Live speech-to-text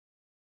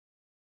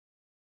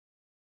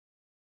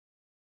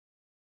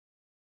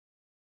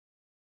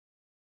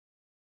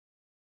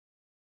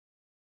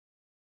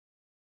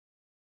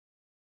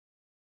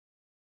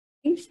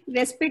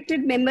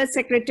respected Member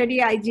Secretary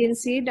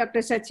IGNC, Dr.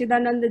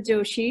 Sachidananda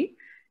Joshi,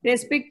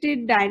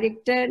 respected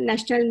Director,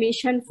 National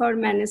Mission for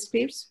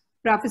Manuscripts,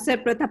 Professor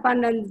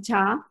Prathapanand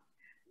Jha,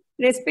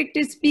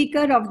 respected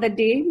Speaker of the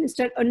Day,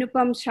 Mr.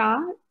 Anupam Shah,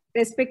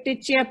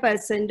 respected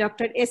Chairperson,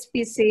 Dr.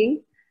 S.P.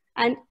 Singh,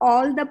 and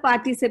all the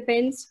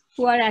participants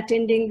who are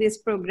attending this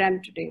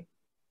program today.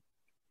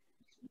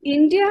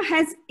 India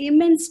has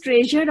immense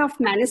treasure of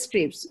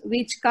manuscripts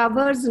which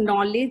covers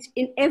knowledge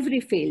in every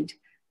field,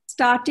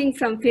 starting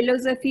from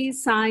philosophy,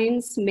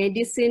 science,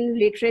 medicine,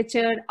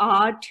 literature,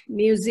 art,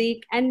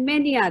 music, and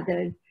many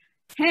others.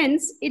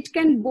 Hence, it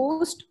can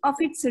boast of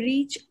its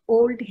rich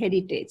old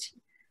heritage.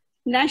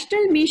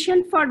 National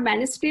Mission for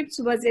Manuscripts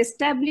was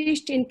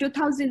established in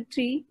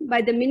 2003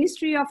 by the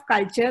Ministry of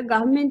Culture,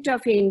 Government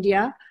of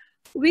India,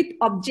 with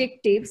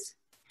objectives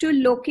to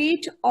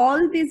locate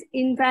all these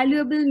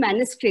invaluable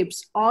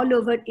manuscripts all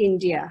over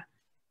India,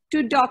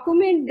 to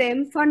document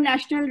them for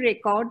national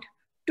record,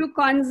 to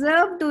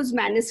conserve those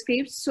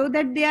manuscripts so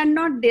that they are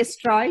not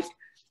destroyed,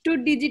 to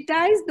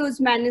digitize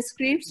those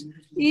manuscripts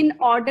in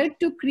order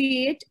to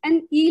create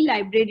an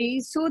e-library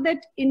so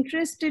that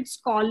interested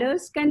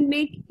scholars can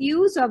make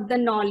use of the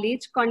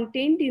knowledge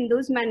contained in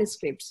those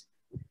manuscripts,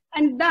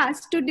 and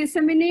thus to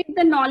disseminate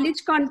the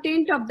knowledge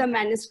content of the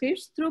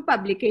manuscripts through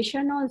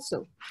publication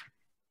also.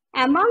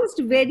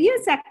 Amongst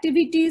various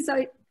activities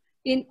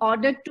in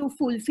order to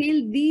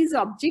fulfill these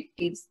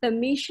objectives, the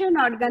mission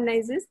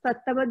organizes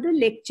Tattvabodha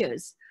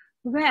lectures,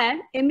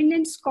 where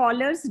eminent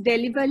scholars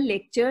deliver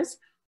lectures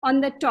on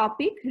the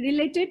topic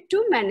related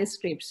to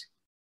manuscripts.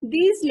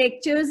 These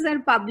lectures are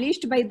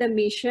published by the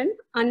mission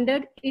under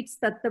its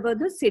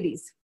Tattvabodha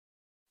series.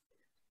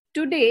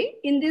 Today,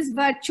 in this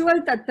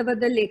virtual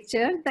Tattvabodha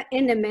lecture, the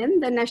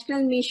NMM, the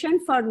National Mission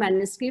for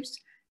Manuscripts,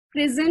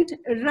 present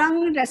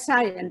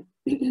Rang-Rasayan,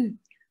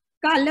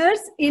 colors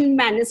in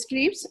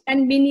manuscripts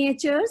and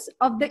miniatures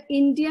of the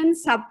Indian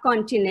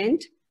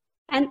subcontinent,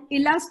 an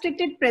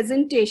illustrated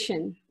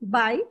presentation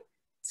by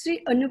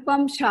Shri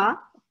Anupam Shah,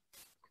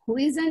 who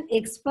is an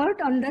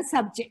expert on the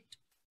subject.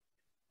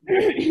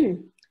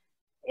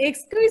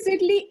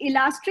 Exquisitely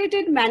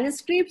illustrated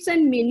manuscripts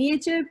and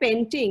miniature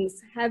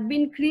paintings have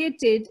been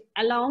created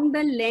along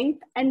the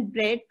length and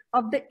breadth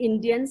of the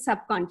Indian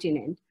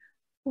subcontinent.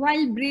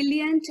 While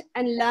brilliant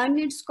and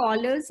learned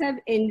scholars have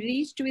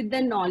enriched with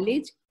the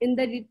knowledge in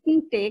the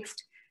written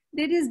text,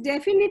 there is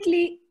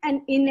definitely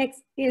an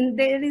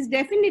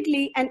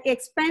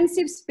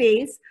expansive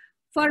space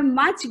for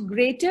much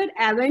greater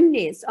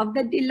awareness of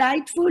the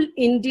delightful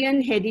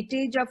Indian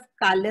heritage of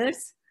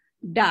colors,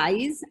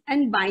 dyes,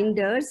 and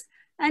binders,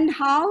 and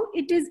how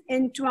it is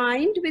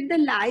entwined with the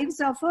lives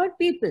of our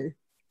people.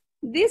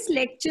 This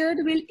lecture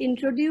will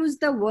introduce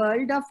the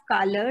world of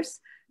colors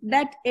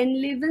that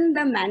enliven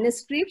the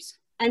manuscripts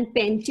and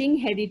painting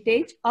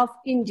heritage of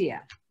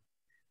India.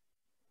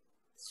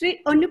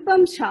 Shri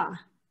Anupam Shah,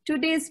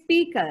 today's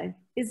speaker,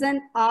 is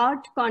an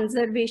art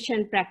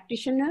conservation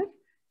practitioner,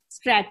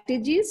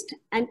 strategist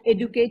and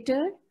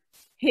educator,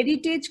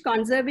 heritage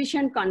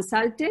conservation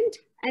consultant,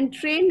 and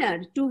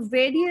trainer to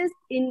various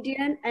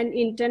Indian and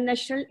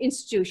international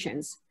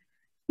institutions.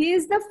 He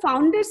is the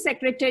founder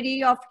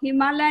secretary of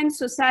Himalayan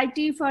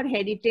Society for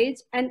Heritage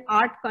and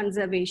Art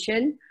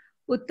Conservation,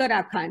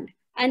 Uttarakhand,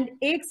 and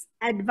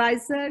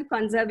ex-advisor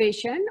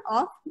conservation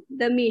of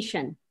the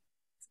mission.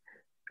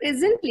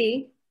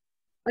 Presently,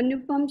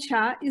 Anupam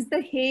Shah is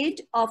the head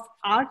of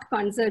art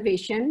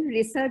conservation,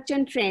 research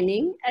and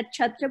training at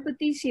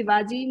Chhatrapati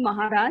Shivaji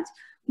Maharaj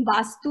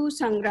Vastu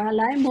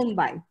Sangrahalaya,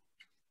 Mumbai.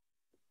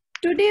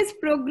 Today's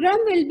program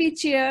will be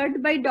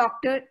chaired by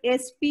Dr.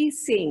 S.P.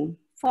 Singh,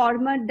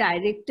 former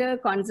Director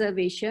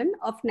Conservation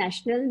of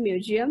National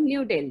Museum,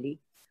 New Delhi.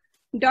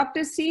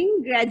 Dr.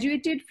 Singh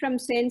graduated from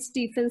St.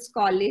 Stephen's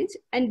College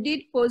and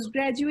did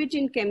postgraduate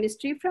in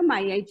chemistry from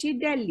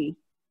IIT Delhi.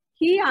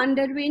 He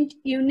underwent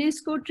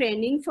UNESCO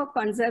training for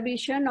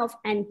conservation of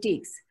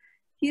antiques.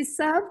 He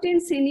served in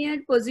senior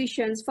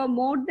positions for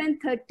more than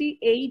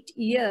 38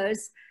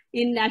 years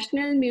in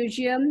National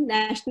Museum,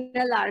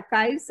 National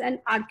Archives, and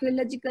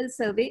Archaeological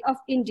Survey of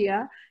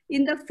India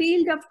in the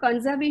field of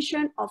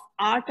conservation of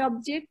art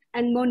object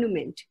and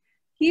monument.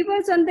 He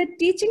was on the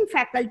teaching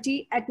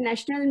faculty at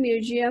National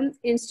Museum,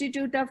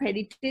 Institute of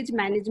Heritage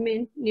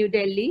Management, New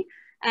Delhi,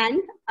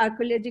 and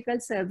Archaeological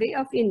Survey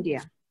of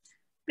India.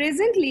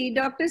 Presently,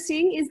 Dr.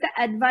 Singh is the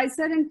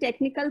advisor and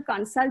technical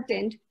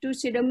consultant to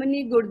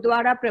Shiromani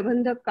Gurdwara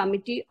Prabandhak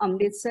Committee,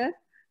 Amritsar,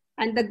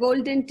 and the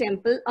Golden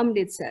Temple,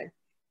 Amritsar.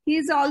 He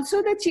is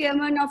also the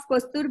chairman of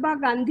Kasturba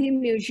Gandhi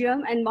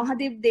Museum and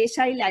Mahadev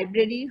Desai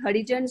Library,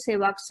 Harijan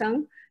Sevak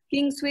Sangh,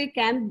 Kingsway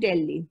Camp,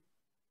 Delhi.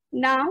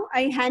 Now,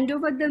 I hand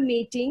over the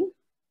meeting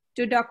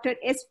to Dr.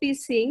 S.P.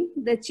 Singh,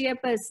 the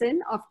chairperson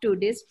of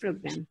today's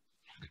program.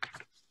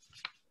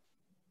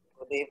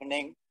 Good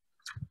evening,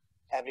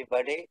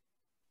 everybody.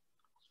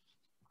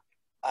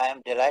 I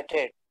am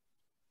delighted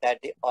that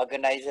the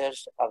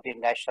organizers of the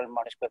National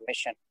Manuscript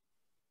Mission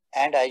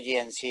and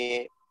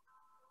IGNCA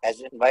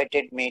has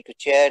invited me to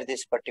chair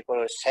this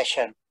particular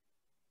session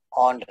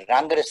on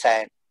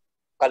Rang-Rasayan,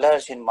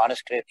 colors in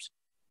manuscripts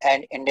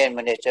and Indian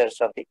miniatures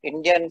of the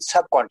Indian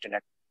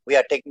subcontinent. We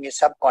are taking a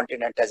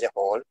subcontinent as a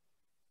whole.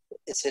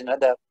 It's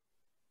another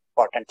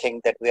important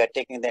thing that we are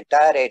taking the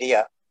entire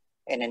area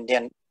in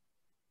Indian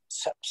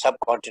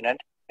subcontinent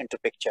into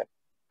picture.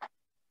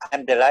 I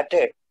am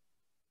delighted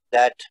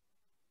that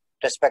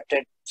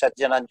respected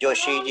Sajjanand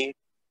Joshi ji,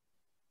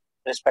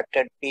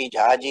 respected P.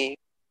 Jha ji,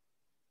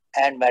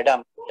 and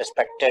Madam,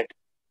 respected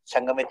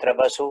Sanghamitra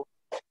Basu,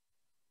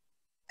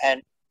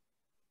 and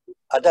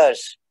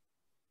others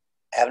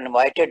have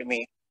invited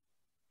me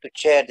to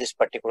chair this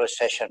particular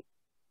session.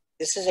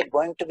 This is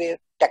going to be a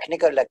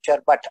technical lecture,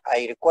 but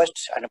I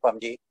request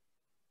Anupam ji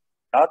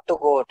not to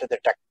go to the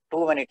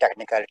too many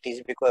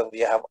technicalities, because we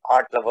have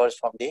art lovers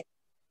from the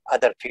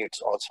other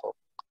fields also.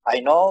 I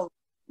know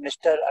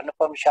Mr.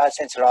 Anupam Shah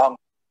since long.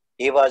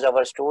 He was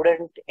our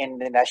student in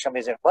the National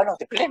Museum, one of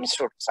the brilliant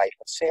students, I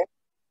would say.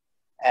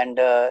 And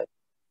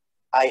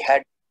I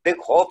had big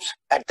hopes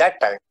at that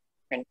time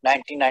in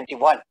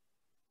 1991.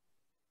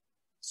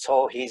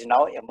 So he's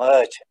now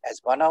emerged as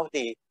one of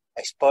the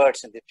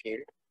experts in the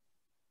field.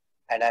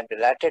 And I'm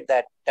delighted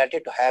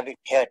to have him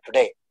here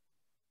today,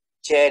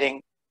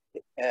 chairing,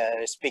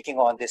 speaking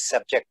on this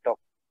subject of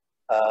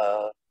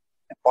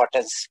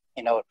importance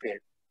in our field.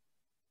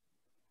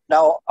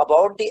 Now,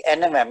 about the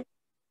NMM,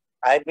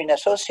 I've been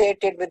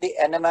associated with the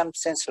NMM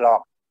since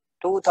long,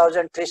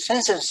 2003,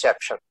 since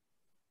inception.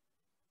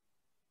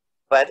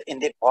 But in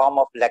the form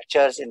of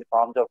lectures, in the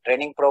form of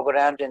training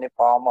programs, in the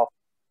form of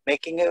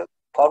making a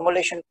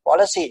formulation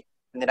policy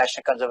in the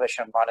National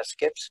Conservation of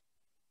Manuscripts,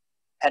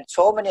 and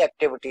so many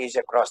activities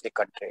across the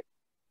country.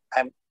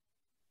 I'm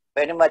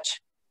very much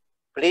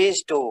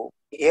pleased to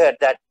hear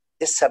that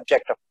this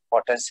subject of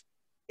importance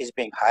is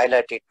being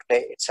highlighted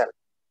today itself.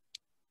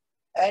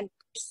 And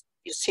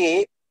you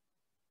see,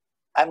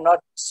 I'm not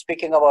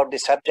speaking about the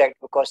subject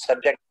because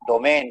subject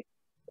domain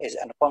is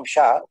Anupam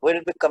Shah.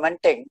 Will be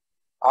commenting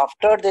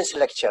after this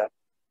lecture,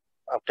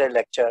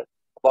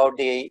 about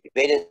the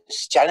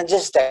various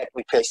challenges that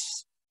we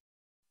face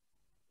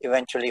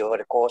eventually over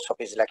the course of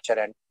his lecture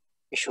and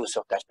issues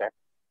of that time.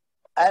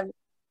 I'm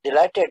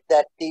delighted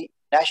that the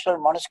National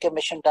Manuscript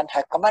Mission done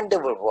a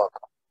commendable work.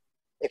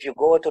 If you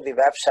go to the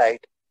website,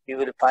 you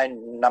will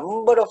find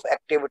number of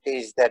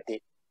activities that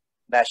the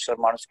National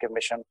Manuscript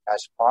Mission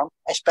has formed,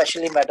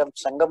 especially Madam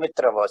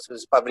Sanghamitra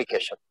Basu's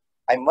publication.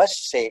 I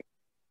must say,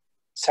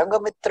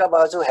 Sanghamitra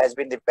Basu has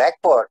been the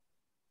backbone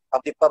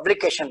of the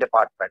publication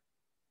department.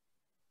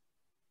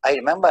 I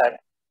remember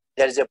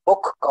there is a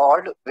book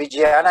called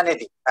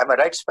Vijayananidhi. Am I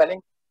right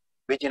spelling?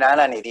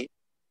 Vijayananidhi,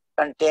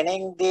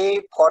 containing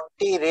the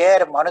 40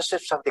 rare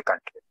manuscripts of the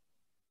country.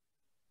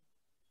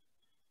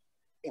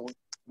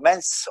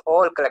 Immense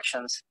all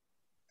collections,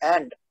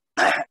 and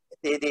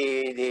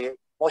the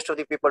most of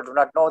the people do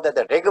not know that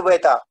the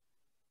Rigveda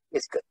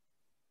is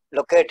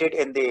located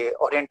in the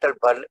Oriental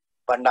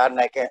Bhandar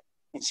Naik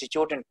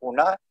Institute in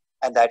Pune,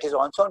 and that is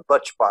also in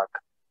Birch Park.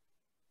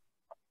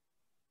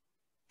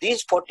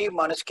 These 40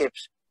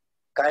 manuscripts,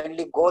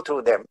 kindly go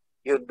through them.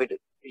 You'll be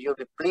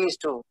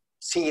pleased to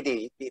see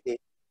the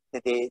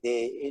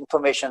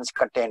informations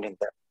contained in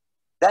them.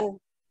 Then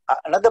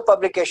another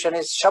publication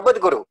is Shabad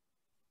Guru.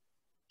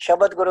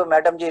 Shabad Guru,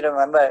 Madam ji,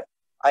 remember,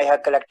 I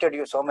have collected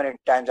you so many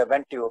times. I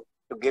went to you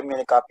to give me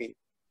a copy.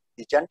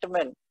 The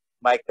gentleman,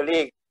 my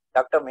colleague,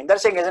 Dr. Minder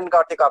Singh hasn't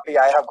got the copy.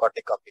 I have got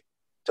the copy.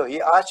 So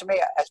he asked me,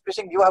 SP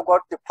Singh, you have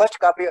got the first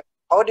copy.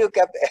 How do you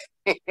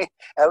keep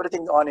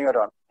everything on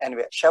your own?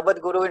 Anyway,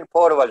 Shabad Guru in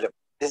 4 volumes.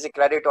 This is the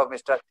credit of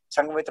Mr.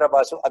 Sanghamitra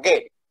Basu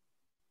again.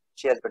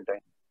 She has been doing.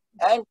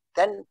 And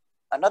then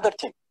another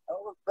thing,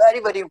 very,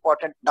 very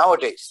important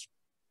nowadays,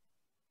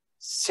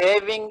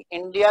 saving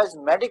India's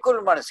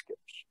medical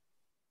manuscripts.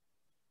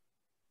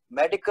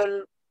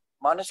 Medical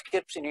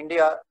manuscripts in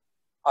India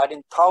are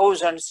in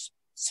thousands,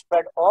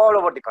 spread all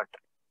over the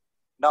country.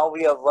 Now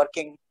we are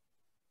working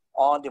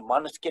on the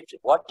manuscripts.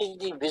 What is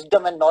the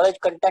wisdom and knowledge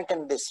content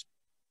in this?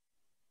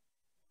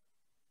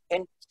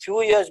 In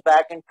few years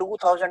back, in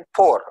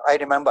 2004, I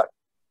remember,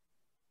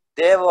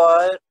 there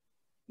were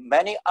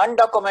many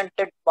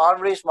undocumented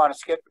Palmaris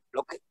manuscripts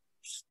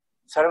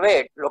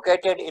surveyed,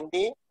 located in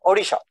the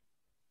Odisha.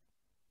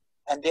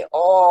 And they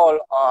all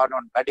are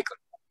on medical.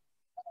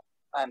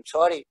 I'm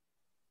sorry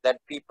that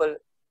people,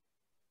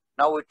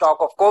 now we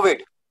talk of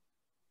COVID.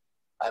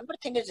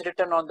 Everything is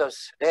written on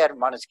those rare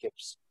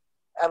manuscripts.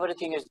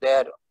 Everything is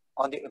there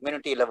on the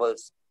immunity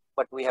levels,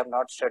 but we have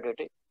not studied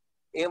it.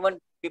 Even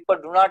people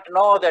do not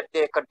know that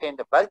they contain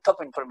the wealth of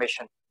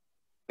information,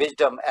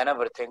 wisdom and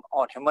everything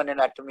on human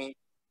anatomy,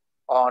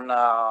 on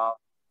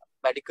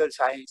medical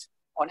science,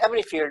 on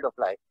every field of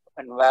life,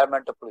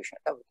 environmental pollution,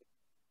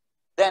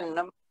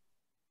 everything.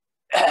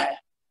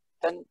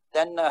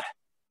 Then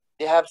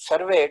they have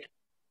surveyed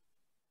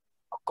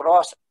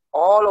across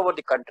all over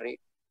the country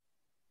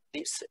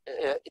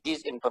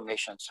these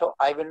information. So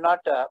I will not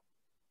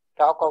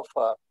talk of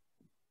the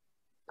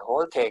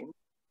whole thing,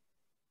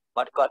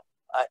 but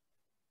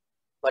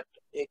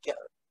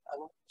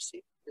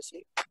see,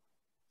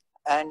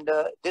 and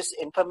this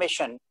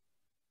information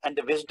and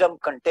the wisdom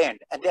contained.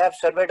 And they have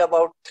surveyed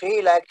about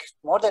 3 lakhs,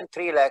 more than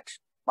 3 lakhs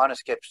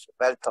manuscripts,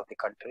 wealth of the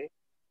country.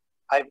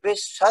 I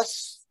wish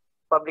such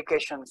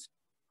publications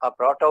are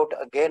brought out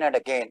again and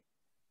again,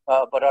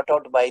 brought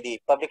out by the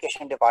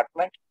publication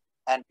department,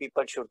 and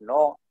people should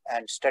know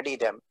and study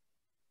them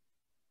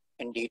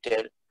in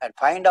detail and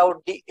find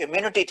out the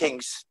immunity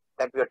things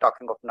that we are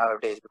talking of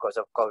nowadays because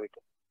of COVID.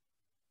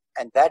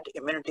 And that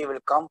immunity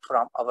will come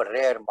from our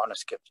rare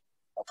manuscripts,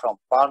 from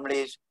palm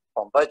leaves,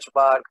 from birch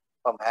bark,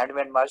 from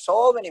handmade mark,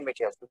 so many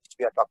materials which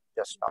we are talking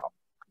just now.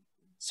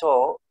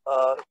 So,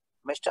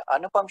 Mr.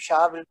 Anupam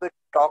Shah will be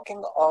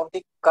talking of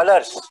the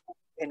colors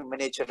in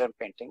miniature and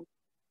painting.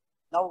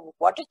 Now,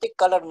 what is the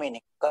color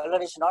meaning?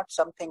 Color is not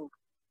something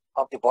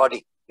of the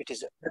body. It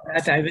is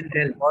that I will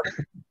tell. Body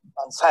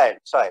and soil.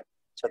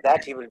 So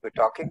that he will be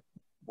talking.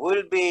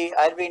 I'll be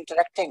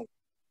interacting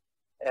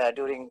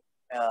during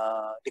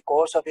the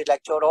course of his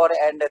lecture or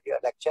end of your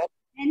lecture.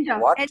 End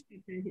of his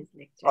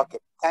lecture. Okay.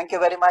 Thank you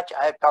very much.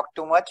 I have talked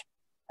too much.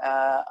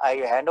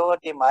 I hand over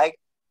the mic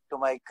to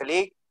my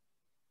colleague,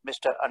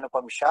 Mr.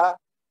 Anupam Shah,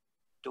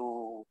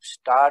 to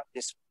start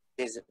his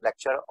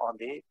lecture on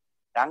the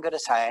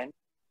Rang-Rasayan,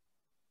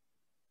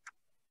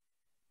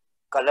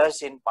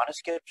 colors in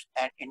manuscripts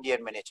and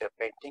Indian miniature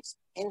paintings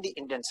in the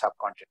Indian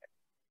subcontinent.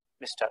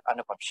 Mr.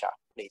 Anupam Shah,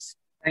 please.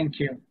 Thank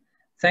you.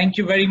 Thank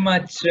you very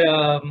much,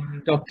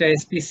 Dr.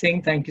 S.P.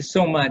 Singh. Thank you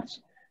so much.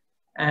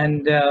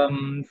 And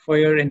for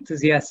your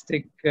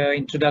enthusiastic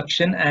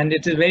introduction. And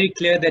it is very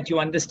clear that you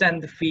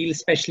understand the field,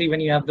 especially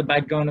when you have the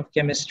background of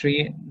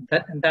chemistry,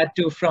 and that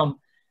too from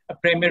a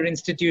premier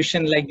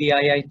institution like the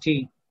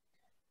IIT.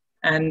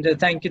 And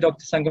thank you,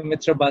 Dr.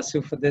 Sanghamitra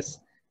Basu, for this.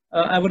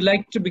 I would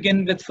like to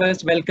begin with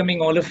first welcoming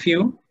all of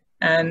you.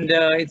 And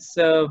it's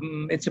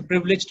a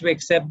privilege to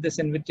accept this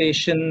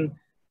invitation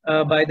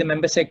by the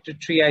Member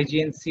Secretary,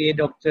 IGNCA,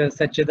 Dr.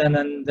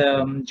 Sachidanand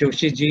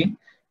Joshi ji,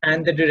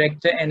 and the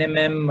Director,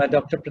 NMM,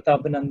 Dr.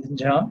 Pratapanandan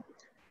Jha.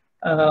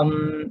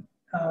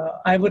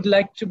 I would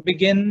like to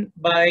begin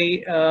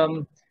by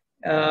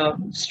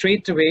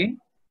straight away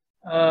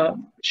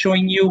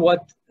showing you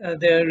what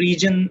the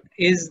region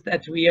is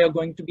that we are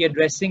going to be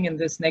addressing in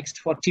this next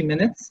 40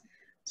 minutes.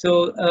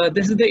 So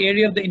this is the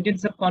area of the Indian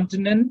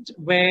subcontinent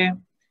where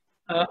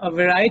a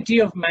variety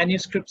of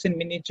manuscripts and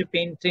miniature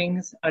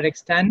paintings are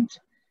extant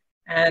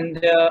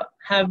and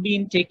have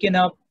been taken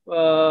up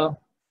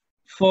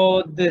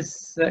for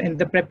this in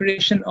the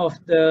preparation of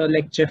the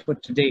lecture for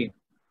today.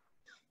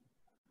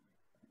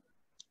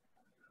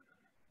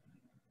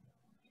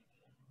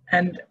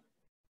 And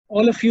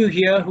all of you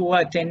here who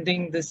are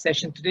attending this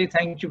session today,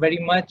 thank you very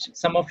much.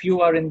 Some of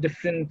you are in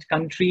different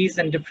countries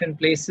and different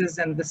places,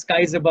 and the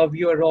skies above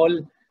you are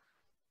all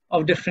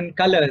of different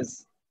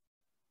colors.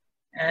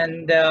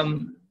 And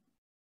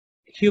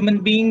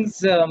human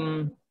beings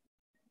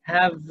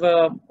have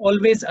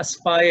always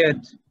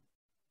aspired,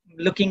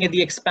 looking at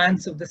the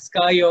expanse of the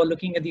sky or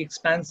looking at the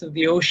expanse of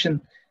the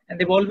ocean. And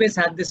they've always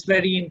had this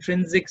very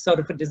intrinsic sort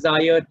of a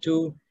desire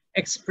to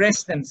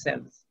express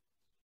themselves.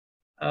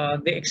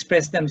 They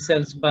express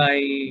themselves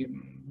by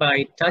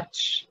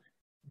touch.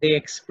 They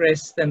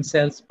express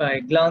themselves by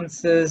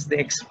glances. They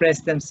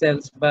express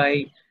themselves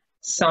by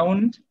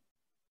sound.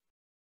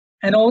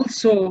 And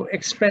also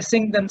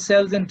expressing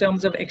themselves in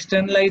terms of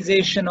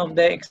externalization of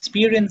their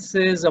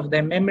experiences, of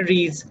their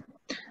memories.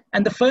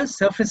 And the first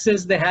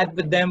surfaces they had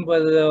with them were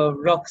the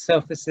rock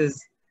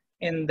surfaces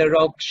in the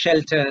rock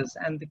shelters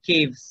and the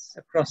caves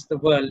across the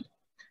world.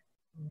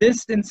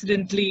 This,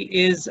 incidentally,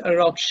 is a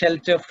rock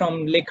shelter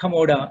from Lake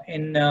Hamoda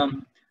in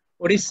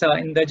Odisha,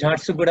 in the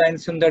Jharsuguda and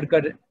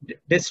Sundargarh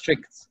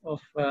districts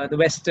of the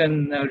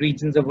western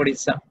regions of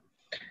Odisha.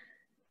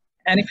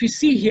 And if you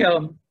see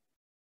here,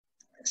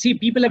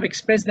 people have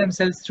expressed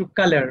themselves through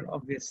color,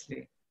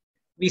 obviously.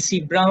 We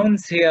see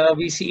browns here,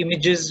 we see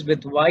images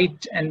with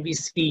white, and we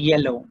see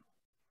yellow.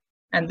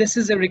 And this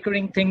is a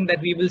recurring thing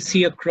that we will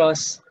see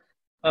across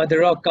the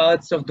rock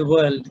arts of the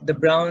world, the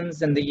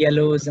browns and the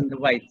yellows and the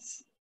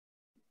whites.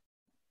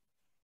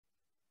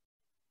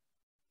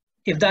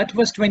 If that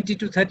was 20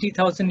 to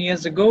 30,000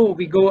 years ago,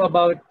 we go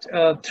about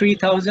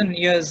 3,000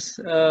 years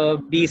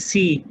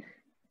BC,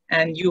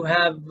 and you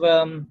have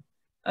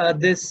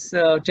this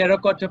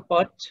terracotta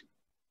pot,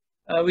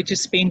 which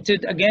is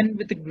painted again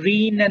with a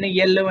green and a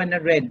yellow and a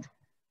red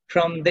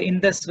from the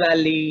Indus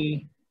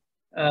Valley,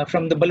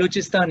 from the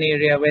Balochistan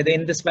area where the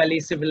Indus Valley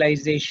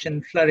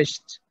civilization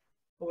flourished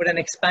over an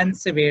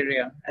expansive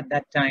area at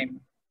that time,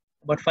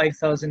 about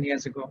 5,000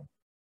 years ago.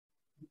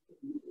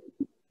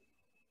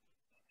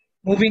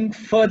 Moving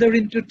further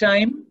into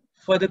time,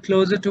 further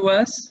closer to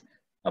us,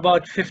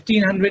 about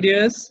 1,500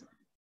 years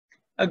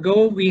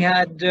ago, we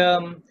had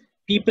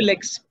people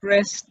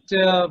expressed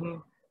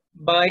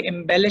by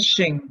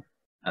embellishing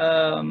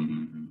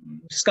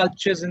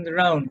sculptures in the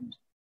round.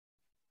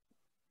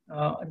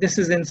 This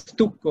is in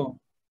stucco.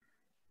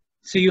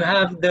 So you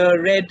have the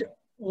red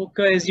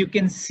ochre, as you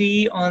can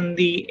see, on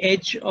the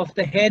edge of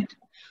the head.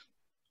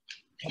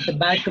 At the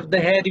back of the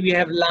head, we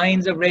have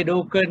lines of red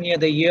ochre near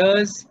the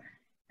ears,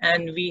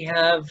 and we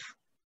have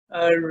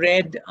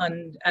red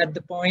and at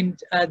the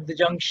point, at the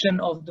junction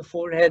of the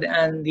forehead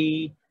and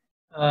the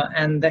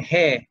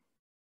hair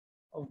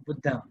of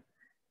Buddha.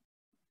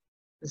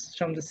 This is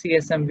from the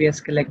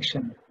CSMVS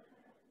collection.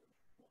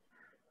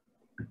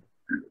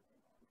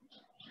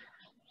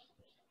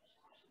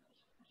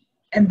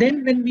 And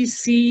then when we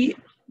see,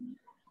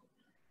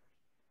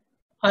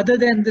 other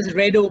than this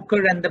red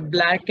ochre and the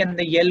black and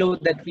the yellow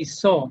that we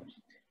saw,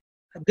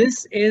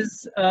 this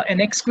is an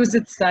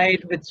exquisite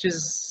site, which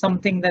is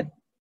something that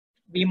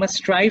we must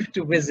strive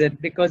to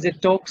visit, because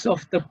it talks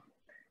of the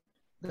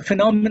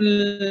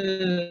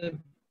phenomenal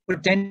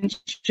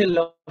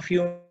potential of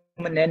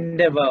human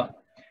endeavor.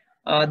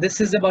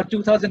 This is about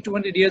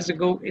 2,200 years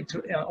ago.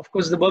 Of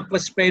course, the work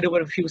was spread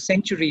over a few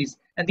centuries.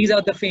 And these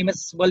are the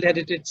famous World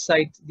Heritage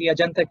Site, the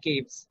Ajanta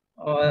Caves,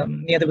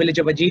 near the village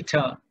of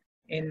Ajita,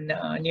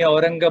 near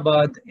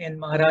Aurangabad in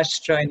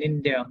Maharashtra in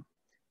India.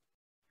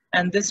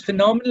 And this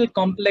phenomenal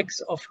complex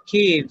of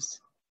caves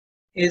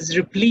is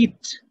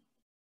replete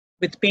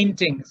with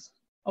paintings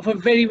of a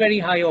very, very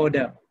high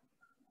order.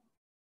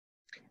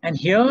 And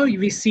here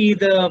we see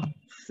the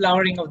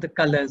flowering of the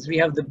colors. We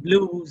have the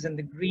blues and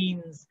the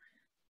greens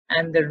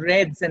and the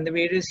reds and the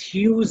various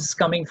hues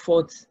coming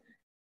forth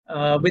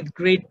with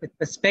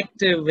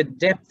perspective, with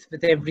depth,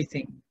 with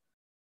everything.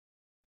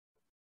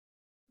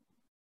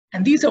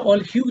 And these are all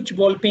huge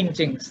wall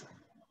paintings.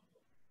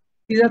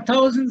 These are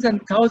thousands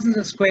and thousands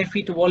of square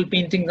feet of wall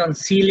paintings on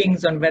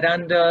ceilings, on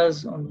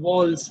verandas, on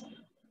walls.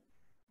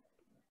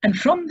 And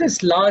from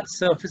this large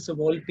surface of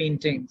wall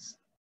paintings,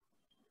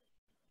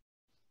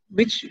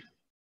 which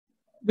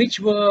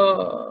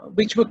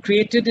were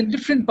created in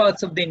different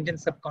parts of the Indian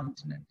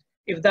subcontinent.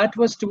 If that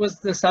was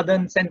towards the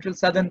central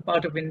southern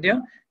part of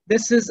India,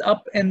 this is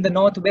up in the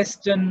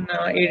northwestern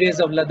areas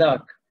of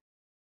Ladakh,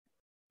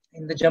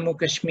 in the Jammu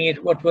Kashmir,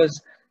 what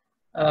was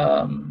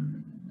the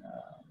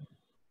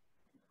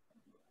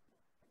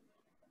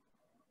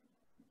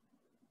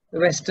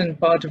western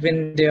part of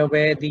India,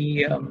 where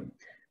the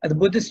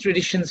Buddhist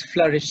traditions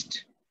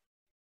flourished,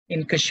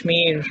 in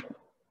Kashmir,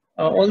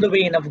 all the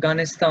way in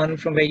Afghanistan,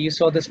 from where you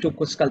saw the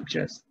stucco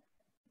sculptures.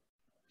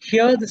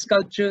 Here the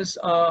sculptures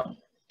are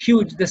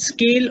huge. The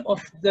scale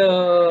of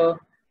the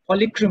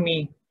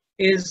polychromy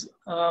is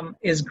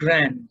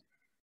grand.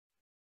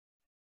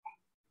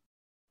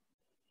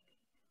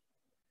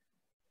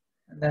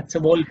 And that's a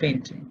wall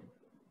painting,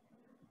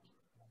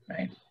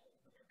 right?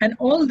 And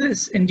all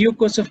this, in due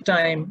course of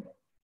time,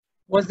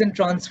 was then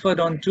transferred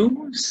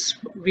onto,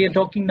 we are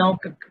talking now,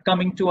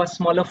 coming to a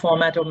smaller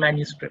format of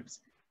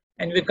manuscripts.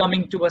 And we're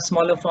coming to a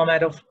smaller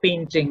format of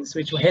paintings,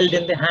 which were held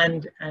in the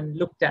hand and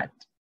looked at,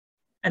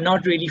 and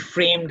not really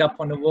framed up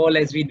on a wall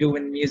as we do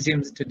in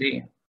museums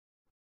today.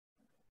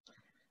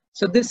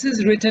 So this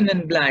is written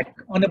in black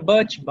on a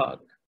birch bark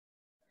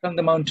from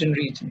the mountain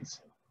regions,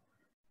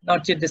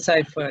 not yet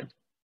deciphered,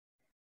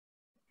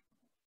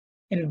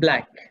 in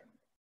black.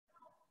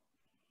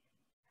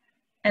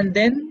 And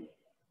then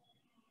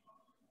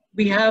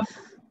we have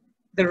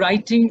the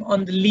writing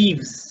on the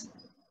leaves,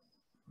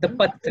 the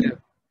patra,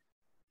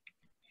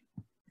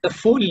 the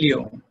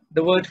folio.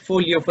 The word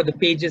folio for the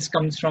pages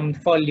comes from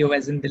folio,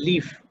 as in the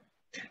leaf.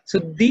 So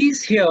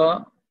these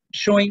here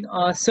showing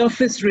a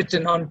surface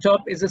written on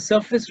top is a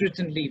surface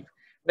written leaf,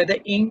 where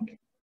the ink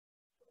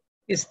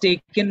is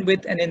taken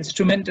with an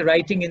instrument, a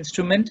writing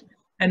instrument,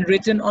 and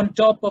written on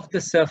top of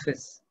the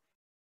surface.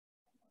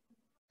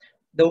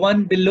 The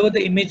one below,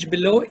 the image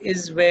below,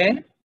 is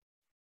where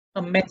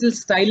a metal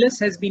stylus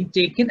has been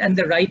taken and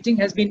the writing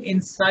has been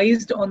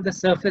incised on the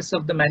surface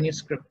of the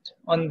manuscript,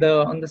 on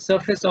the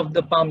surface of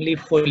the palm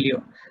leaf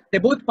folio. They're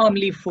both palm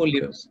leaf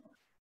folios.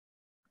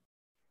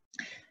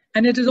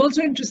 And it is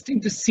also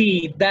interesting to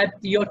see that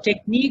your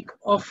technique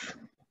of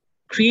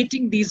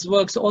creating these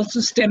works also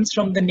stems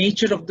from the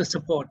nature of the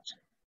support.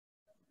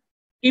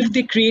 If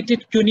they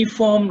created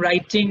cuneiform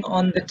writing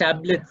on the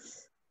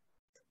tablets,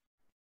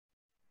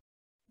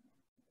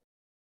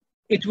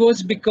 it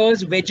was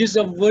because wedges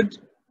of wood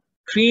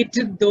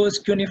created those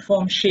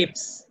cuneiform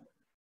shapes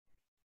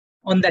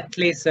on that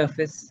clay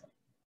surface.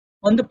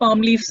 On the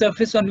palm leaf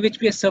surface on which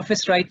we are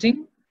surface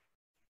writing,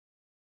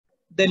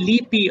 the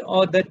lipi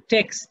or the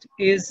text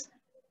is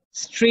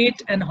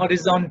straight and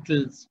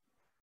horizontals.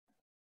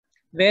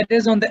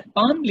 Whereas on the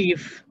palm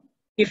leaf,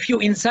 if you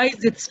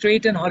incise it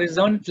straight and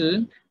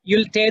horizontal,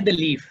 you'll tear the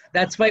leaf.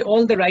 That's why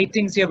all the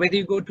writings here, whether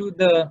you go to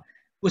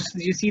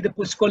you see the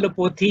Puskola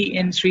Pothi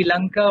in Sri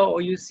Lanka,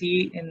 or you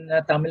see in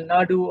Tamil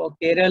Nadu or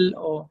Kerala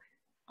or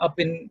up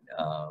in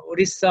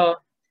Orissa,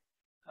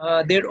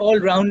 they're all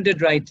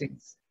rounded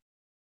writings.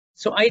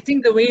 So I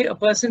think the way a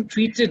person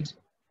treated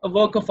a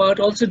work of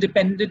art also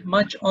depended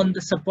much on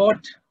the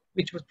support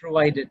which was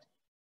provided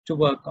to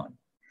work on.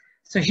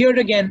 So here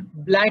again,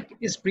 black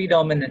is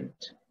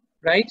predominant,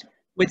 right?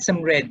 With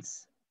some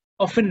reds,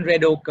 often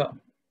red ochre.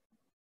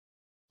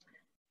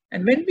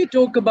 And when we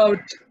talk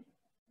about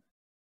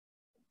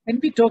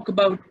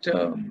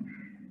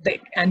the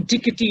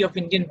antiquity of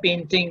Indian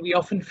painting, we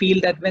often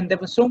feel that when there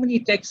were so many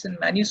texts and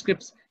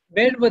manuscripts,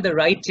 where were the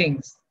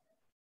writings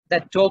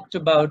that talked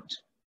about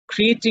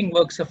creating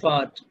works of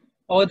art,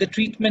 or the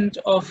treatment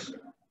of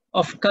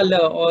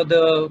color, or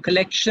the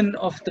collection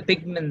of the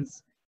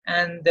pigments,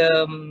 and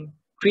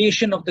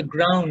creation of the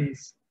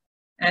grounds,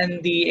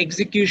 and the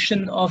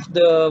execution of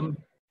the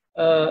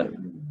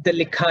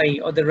likhai,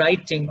 or the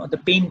writing, or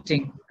the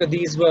painting, because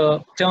these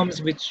were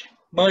terms which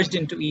merged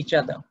into each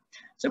other.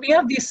 So we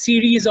have these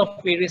series of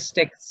various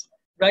texts,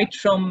 right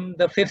from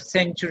the 5th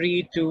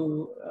century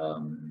to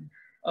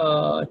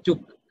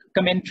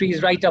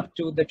commentaries right up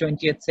to the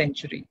 20th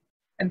century.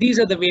 And these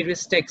are the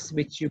various texts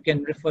which you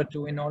can refer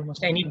to in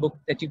almost any book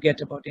that you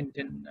get about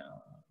Indian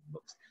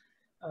books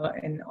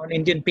and on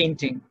Indian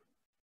painting.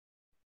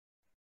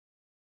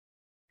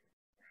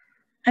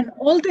 And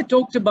all they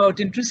talked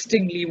about,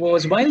 interestingly,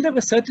 was while there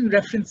were certain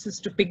references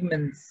to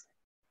pigments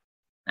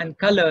and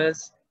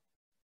colors,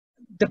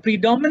 the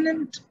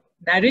predominant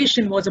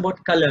narration was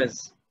about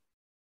colors.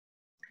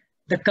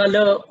 The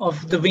color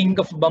of the wing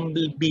of a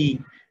bumblebee,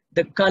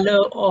 the color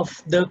of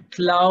the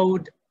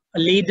cloud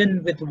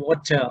laden with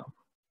water,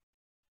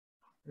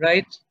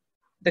 right?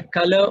 The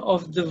color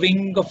of the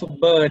wing of a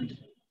bird.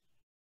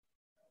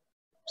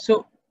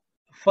 So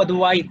for the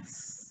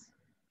whites,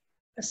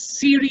 a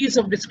series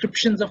of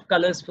descriptions of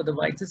colors for the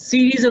whites, a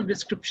series of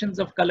descriptions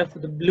of color for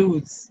the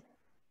blues,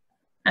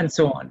 and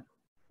so on.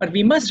 But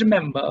we must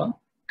remember,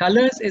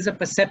 colors is a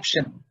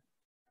perception.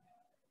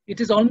 It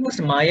is almost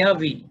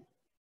Mayavi.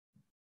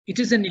 It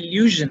is an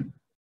illusion.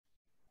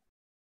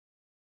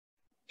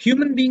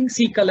 Human beings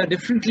see color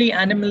differently,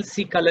 animals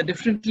see color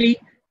differently.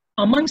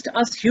 Amongst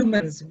us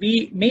humans,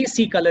 we may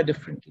see color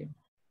differently.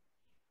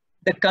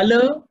 The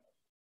color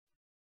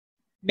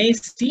may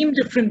seem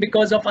different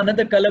because of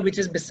another color which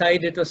is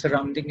beside it or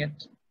surrounding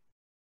it,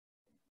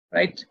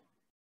 right?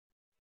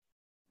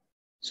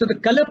 So the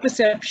color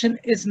perception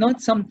is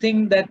not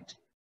something that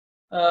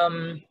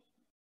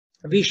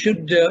we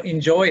should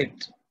enjoy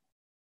it,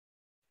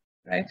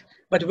 right?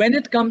 But when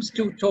it comes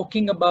to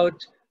talking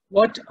about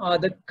what are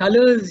the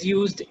colors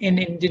used in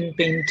Indian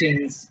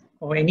paintings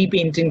or any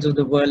paintings of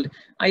the world,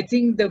 I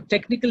think the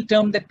technical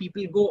term that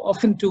people go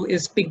often to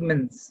is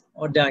pigments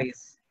or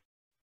dyes.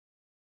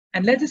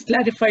 And let us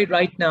clarify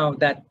right now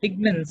that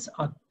pigments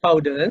are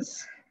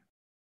powders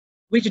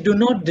which do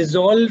not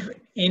dissolve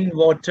in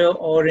water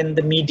or in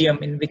the medium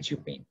in which you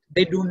paint.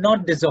 They do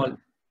not dissolve.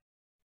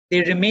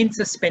 They remain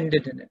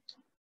suspended in it.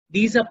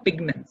 These are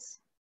pigments.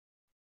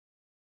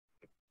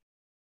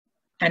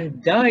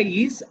 And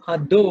dyes are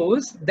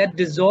those that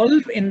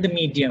dissolve in the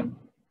medium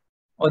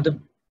or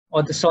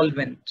the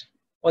solvent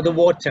or the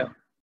water,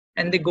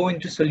 and they go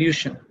into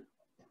solution.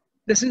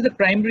 This is the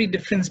primary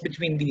difference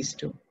between these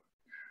two.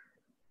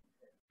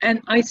 And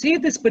I say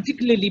this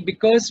particularly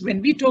because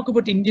when we talk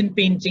about Indian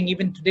painting,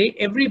 even today,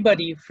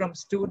 everybody from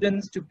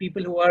students to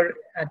people who are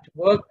at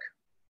work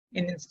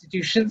in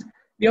institutions,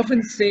 we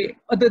often say,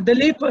 or the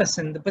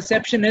layperson, the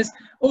perception is,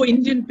 oh,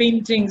 Indian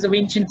paintings of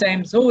ancient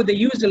times, oh, they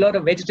used a lot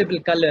of vegetable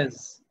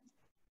colors.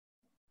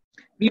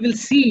 We will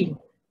see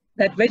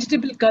that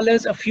vegetable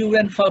colors are few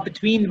and far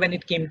between when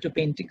it came to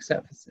painting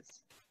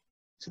surfaces.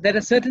 So there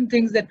are certain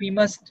things that we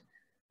must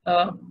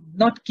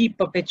not keep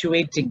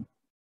perpetuating,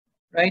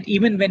 right?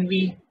 Even when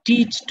we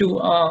teach to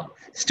our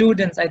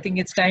students, I think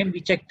it's time we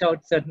checked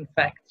out certain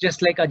facts,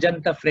 just like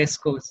Ajanta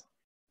frescoes.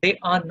 They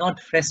are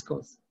not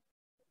frescoes,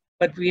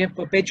 but we have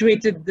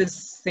perpetuated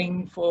this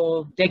thing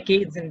for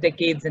decades and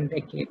decades and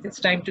decades.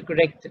 It's time to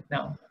correct it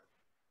now.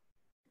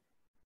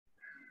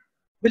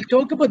 We'll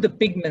talk about the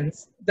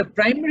pigments. The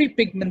primary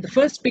pigment, the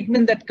first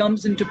pigment that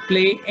comes into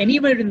play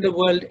anywhere in the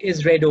world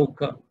is red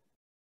ochre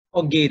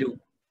or geru.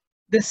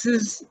 This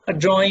is a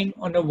drawing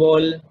on a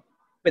wall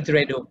with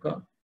red ochre,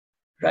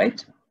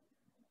 right?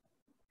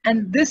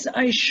 And this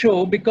I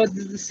show because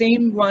this is the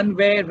same one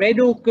where red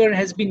ochre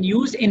has been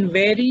used in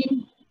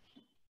varying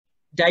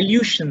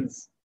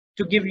dilutions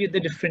to give you the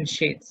different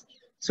shades.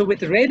 So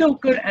with red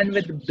ochre and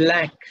with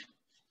black,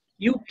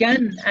 you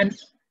can, and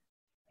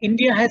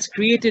India has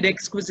created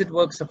exquisite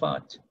works of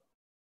art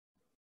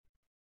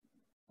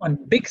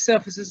on big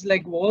surfaces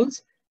like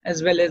walls,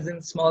 as well as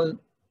in small,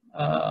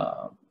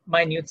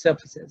 minute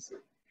surfaces.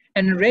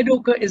 And red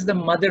ochre is the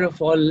mother of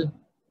all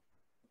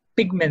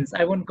pigments.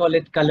 I won't call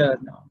it color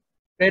now.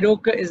 Red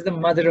ochre is the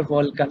mother of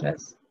all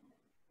colors.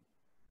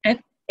 And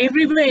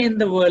everywhere in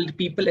the world,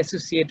 people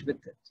associate with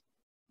it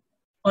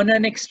on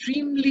an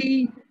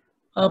extremely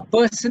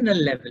personal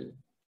level.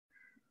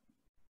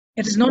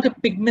 It is not a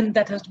pigment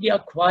that has to be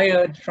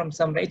acquired from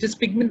somewhere. It is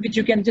pigment which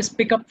you can just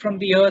pick up from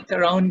the earth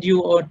around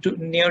you or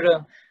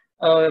near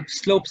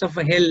slopes of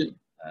a hill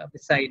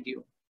beside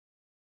you.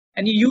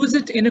 And you use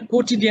it in a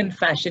quotidian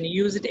fashion.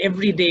 You use it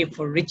every day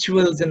for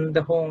rituals in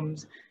the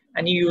homes,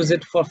 and you use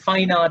it for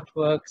fine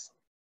artworks,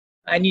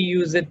 and you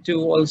use it to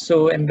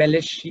also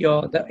embellish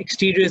the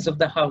exteriors of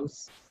the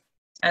house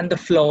and the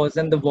floors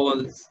and the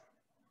walls,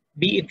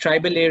 be it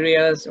tribal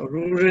areas or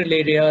rural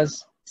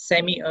areas,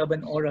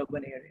 semi-urban or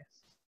urban areas.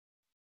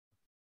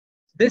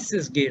 This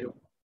is geru,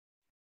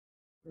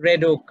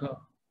 red ochre,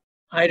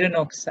 iron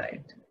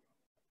oxide.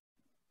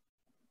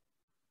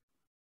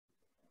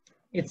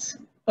 It's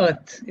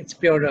earth, it's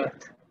pure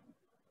earth.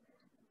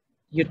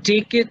 You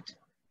take it,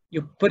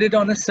 you put it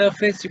on a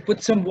surface, you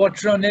put some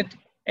water on it,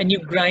 and you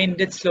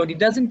grind it slowly. It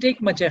doesn't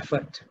take much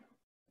effort.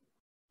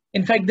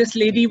 In fact, this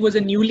lady was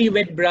a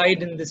newlywed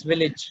bride in this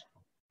village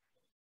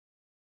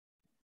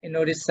in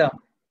Orissa.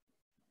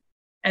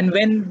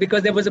 And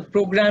because there was a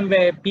program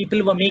where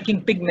people were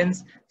making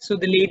pigments, so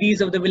the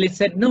ladies of the village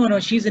said, no,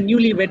 she's a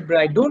newlywed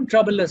bride. Don't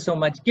trouble her so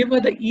much. Give her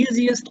the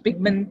easiest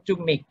pigment to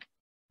make.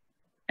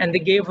 And they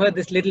gave her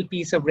this little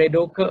piece of red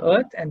ochre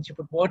earth, and she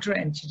put water,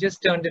 and she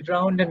just turned it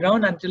round and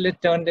round until it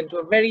turned into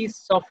a very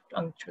soft,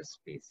 unctuous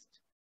paste.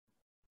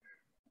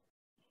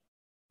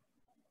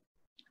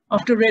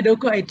 After red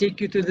ochre, I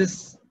take you to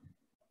this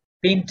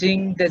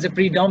painting. There's a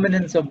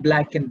predominance of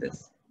black in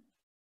this.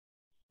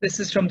 This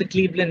is from the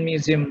Cleveland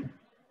Museum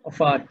of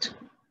Art.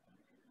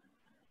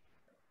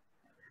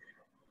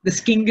 The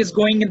king is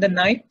going in the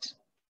night.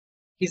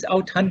 He's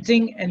out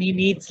hunting and he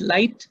needs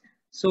light.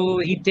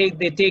 So they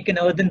take an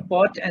earthen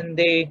pot and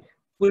they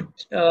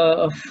put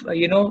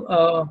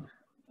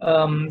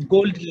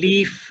gold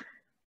leaf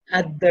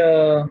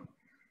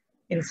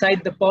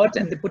inside the pot,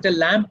 and they put a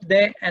lamp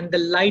there, and the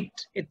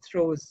light it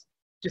throws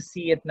to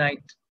see at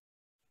night.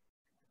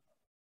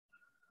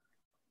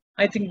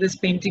 I think this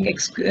painting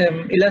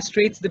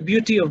illustrates the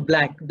beauty of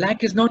black.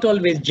 Black is not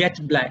always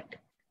jet black.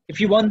 If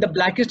you want the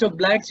blackest of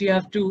blacks, you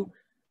have to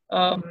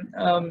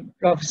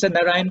Professor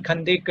Narayan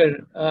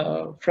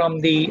Khandekar from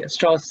the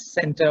Strauss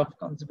Center of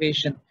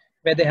Conservation,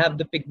 where they have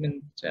the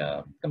pigment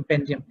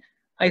compendium.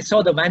 I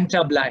saw the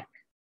Vanta black.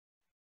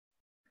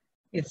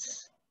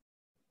 It's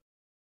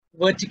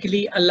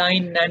vertically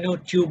aligned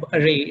nanotube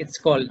array, it's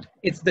called.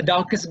 It's the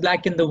darkest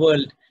black in the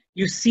world.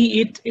 You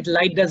see it,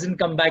 light doesn't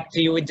come back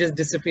to you, it just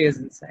disappears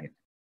inside,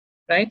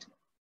 right?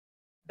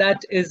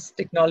 That is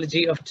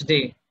technology of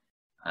today.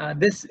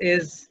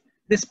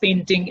 This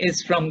painting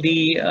is from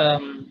the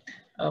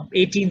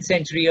 18th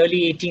century,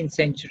 early 18th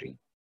century.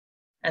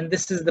 And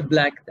this is the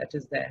black that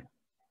is there.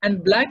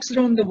 And blacks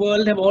around the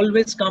world have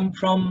always come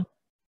from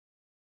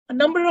a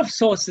number of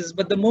sources,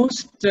 but the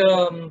most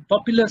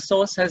popular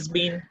source has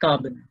been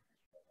carbon,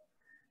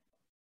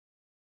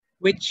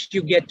 which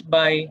you get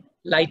by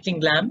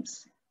lighting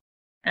lamps.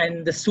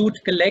 And the soot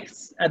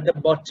collects at the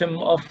bottom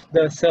of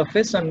the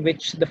surface on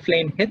which the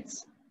flame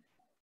hits,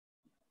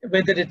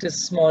 whether it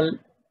is small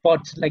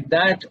pot like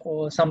that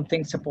or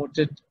something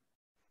supported.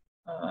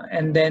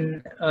 And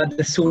then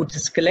the soot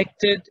is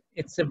collected.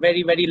 It's a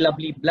very, very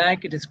lovely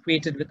black. It is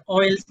created with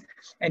oils,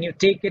 and you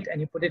take it and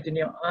you put it in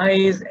your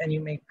eyes and you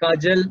make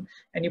kajal,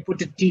 and you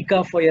put a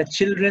tika for your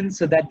children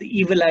so that the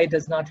evil eye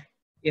does not,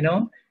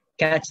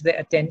 catch their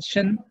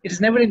attention. It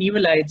is never an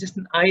evil eye, it's just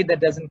an eye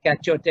that doesn't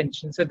catch your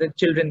attention so that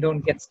children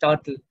don't get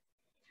startled.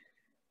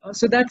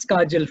 So that's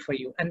kajal for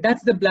you. And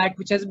that's the black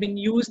which has been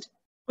used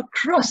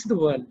across the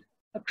world,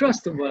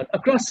 across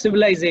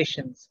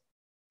civilizations,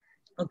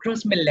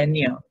 across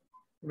millennia.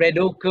 Red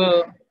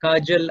ochre,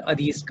 kajal are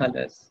these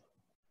colors.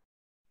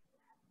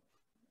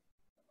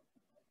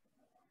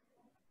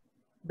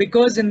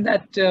 Because in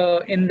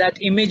that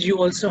image you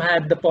also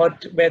had the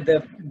pot where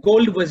the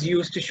gold was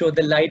used to show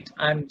the light.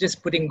 I'm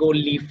just putting gold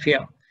leaf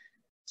here.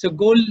 So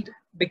gold,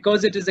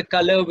 because it is a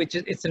color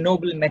it's a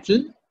noble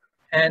metal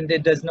and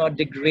it does not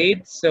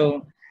degrade.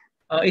 So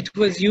it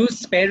was used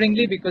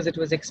sparingly because it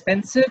was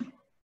expensive,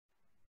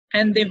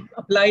 and they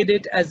applied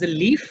it as a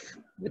leaf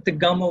with the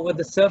gum over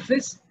the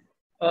surface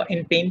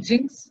in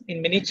paintings,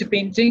 in miniature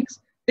paintings.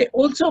 They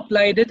also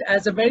applied it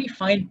as a very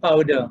fine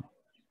powder.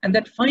 And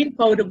that fine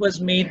powder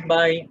was made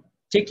by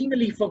taking a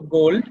leaf of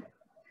gold,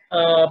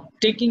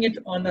 taking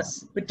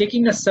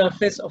a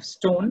surface of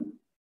stone,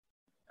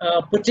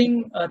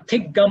 putting a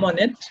thick gum on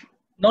it,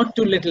 not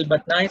too little,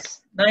 but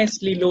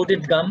nicely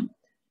loaded gum,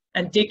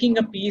 and taking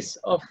a piece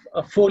of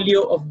a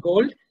folio of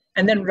gold,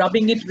 and then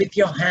rubbing it with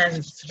your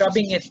hands,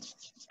 rubbing it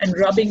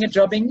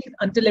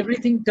until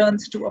everything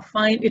turns to a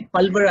fine, it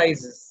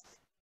pulverizes.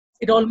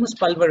 It almost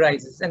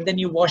pulverizes, and then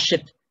you wash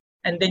it,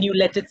 and then you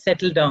let it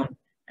settle down.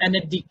 And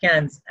it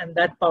decants, and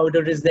that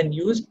powder is then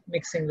used,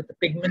 mixing with the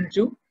pigment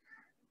to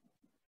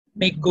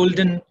make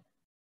golden,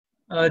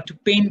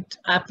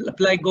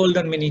 apply gold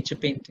on miniature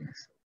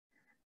paintings.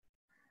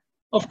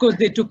 Of course,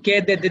 they took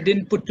care that they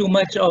didn't put too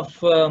much of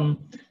gum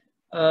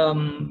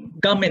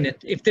in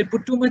it. If they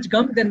put too much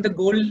gum, then the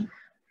gold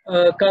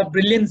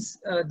brilliance,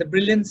 the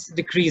brilliance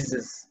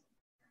decreases.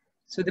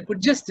 So they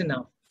put just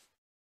enough.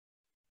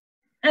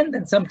 And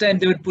then sometimes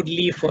they would put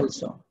leaf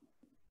also.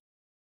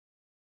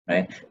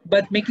 Right?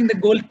 But making the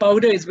gold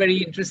powder is very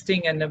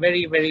interesting and a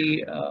very,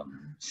 very,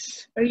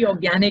 very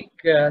organic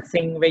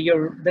thing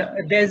where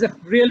there's a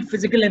real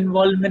physical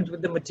involvement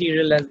with the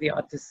material as the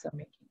artists are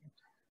making it.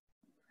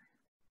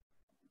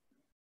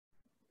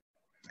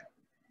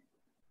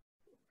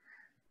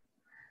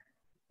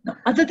 Now,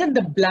 other than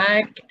the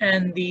black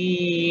and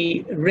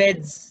the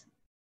reds,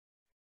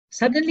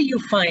 suddenly you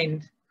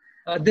find,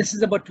 this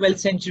is about 12th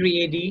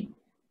century AD.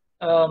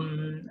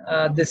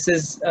 This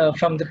is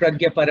from the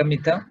Pragya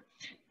Paramita.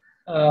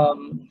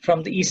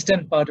 From the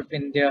eastern part of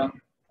India,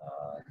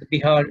 the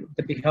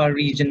Bihar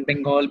region,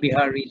 Bengal,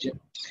 Bihar region.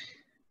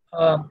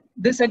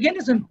 This again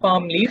is on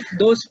palm leaf.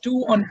 Those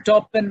two on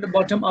top and the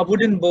bottom are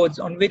wooden boards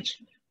on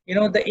which, you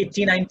know, the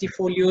 80-90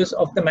 folios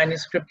of the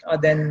manuscript are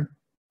then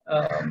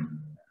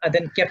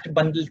kept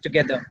bundled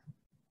together.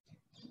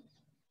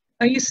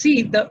 Now you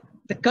see the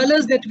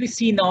colors that we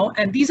see now,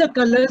 and these are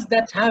colors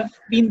that have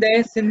been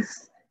there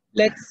since,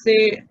 let's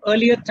say,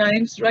 earlier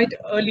times, right?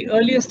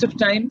 Earliest of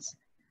times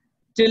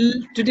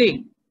till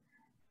today.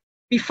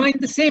 We find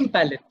the same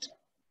palette,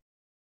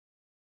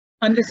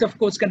 unless of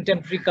course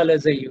contemporary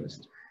colors are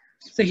used.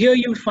 So here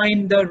you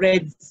find the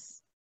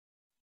reds,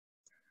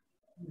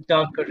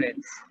 darker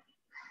reds,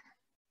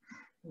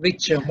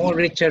 more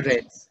richer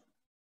reds.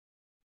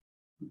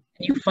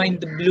 You find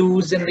the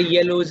blues and the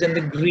yellows and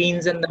the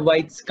greens and the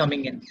whites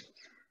coming in.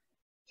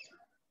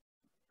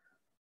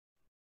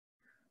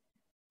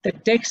 The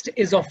text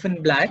is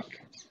often black,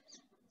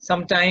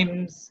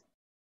 sometimes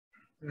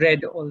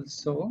red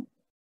also,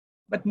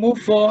 but more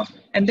for,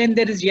 and then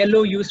there is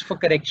yellow used for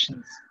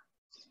corrections,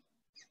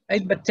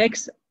 right? But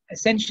text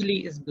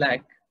essentially is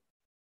black,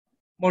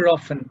 more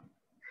often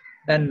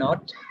than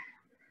not.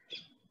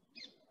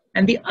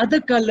 And the other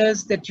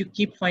colors that you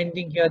keep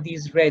finding here,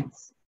 these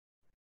reds,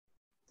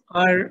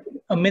 are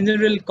a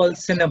mineral called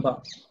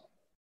cinnabar,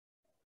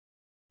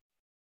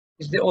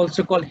 which they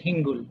also call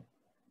hingul.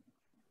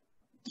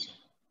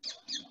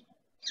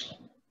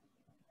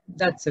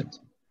 That's it.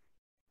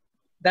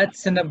 That's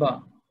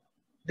cinnabar.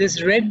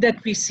 This red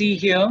that we see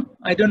here,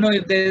 I don't know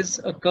if there's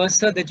a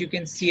cursor that you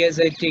can see as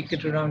I take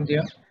it around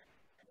here,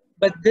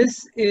 but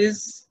this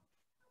is,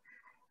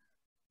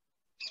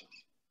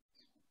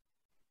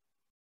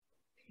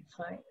 if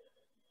I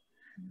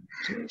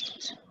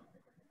annotate,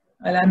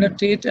 I'll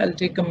annotate, I'll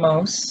take a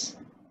mouse.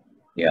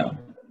 Yeah.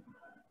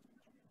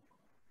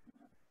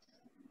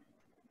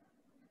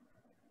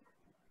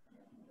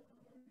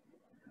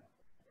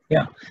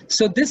 Yeah.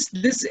 So this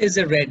is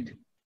a red.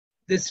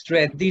 This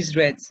red, these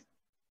reds,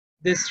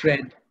 this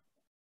red.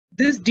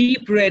 This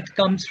deep red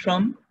comes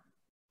from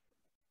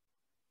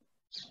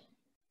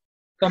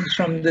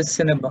this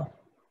cinnabar.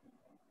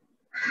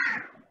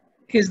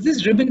 Is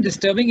this ribbon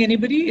disturbing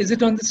anybody? Is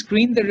it on the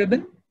screen, the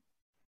ribbon?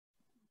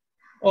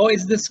 Or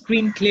is the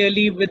screen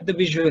clearly with the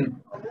visual?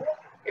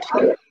 It's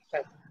all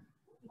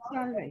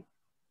right.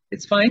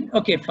 It's fine?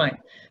 Okay, fine.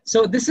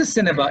 So this is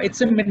cinnabar.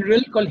 It's a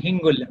mineral called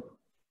hingul.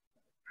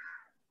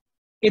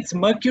 It's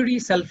mercury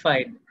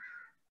sulfide.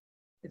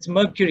 It's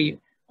mercury.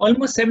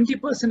 Almost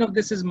 70% of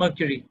this is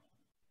mercury.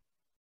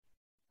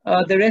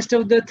 The rest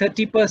of the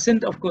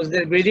 30%, of course,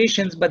 there are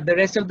gradations, but the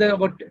rest of the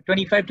about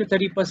 25 to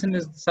 30%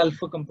 is the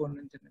sulfur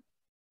component in it.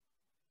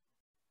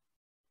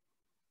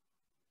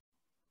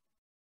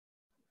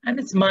 And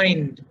it's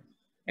mined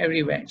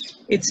everywhere.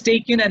 It's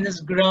taken and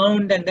is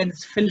ground and then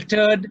it's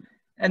filtered,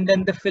 and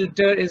then the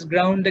filter is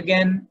ground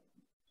again.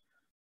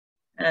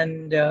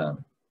 And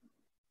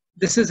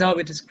this is how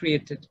it is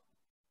created.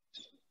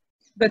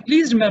 But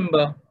please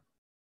remember,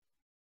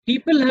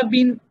 people have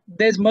been,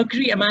 there's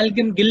mercury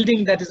amalgam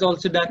gilding that is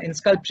also done in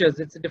sculptures.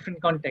 It's a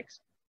different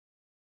context.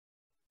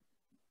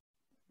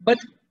 But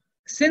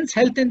since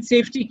health and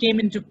safety came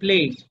into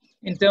play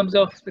in terms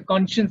of the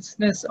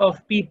consciousness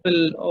of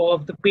people or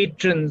of the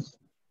patrons,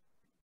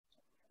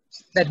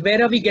 that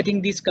where are we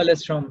getting these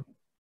colors from?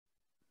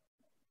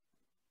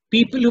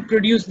 People who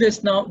produce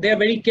this now, they're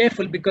very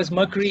careful because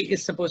mercury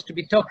is supposed to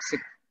be toxic.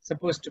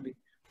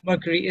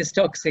 Mercury is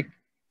toxic,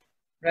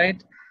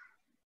 right?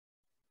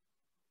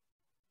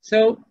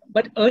 So,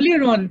 but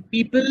earlier on,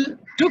 people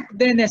took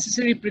their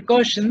necessary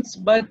precautions,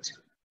 but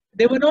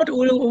they were not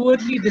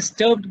overtly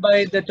disturbed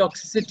by the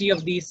toxicity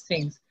of these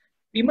things.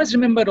 We must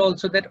remember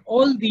also that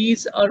all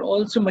these are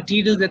also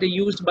materials that are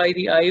used by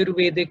the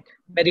Ayurvedic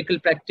medical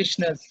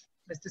practitioners.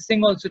 Mr.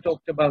 Singh also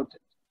talked about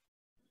it,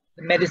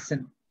 the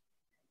medicine.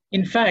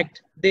 In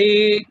fact,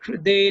 they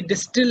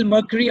distill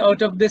mercury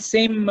out of the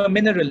same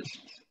mineral.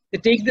 They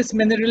take this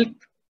mineral,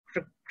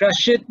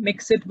 crush it,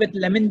 mix it with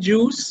lemon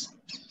juice,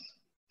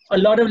 a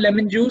lot of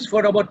lemon juice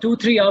for about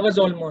 2-3 hours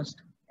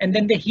almost. And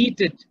then they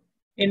heat it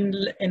in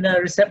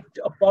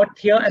a pot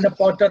here and a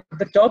pot at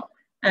the top.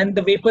 And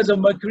the vapors of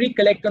mercury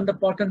collect on the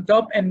pot on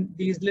top, and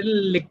these little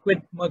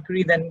liquid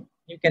mercury then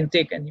you can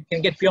take, and you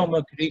can get pure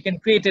mercury. You can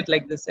create it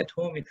like this at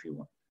home if you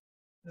want.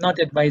 Not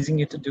advising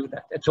you to do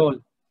that at all.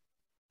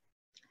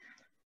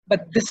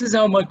 But this is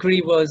how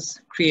mercury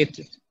was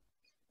created,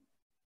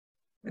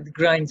 with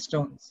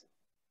grindstones.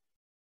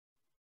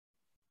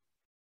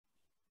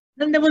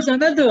 Then there were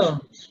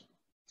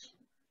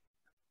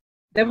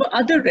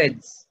other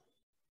reds.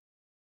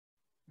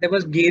 There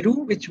was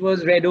geru, which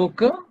was red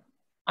ochre,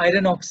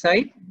 iron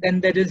oxide. Then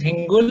there is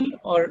hingul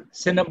or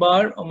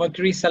cinnabar or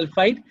mercury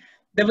sulfide.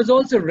 There was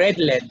also red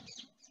lead.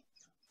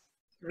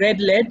 Red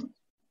lead,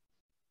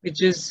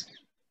 which is,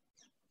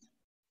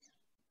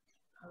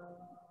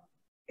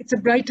 it's a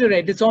brighter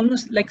red. It's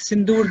almost like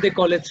sindoor, they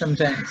call it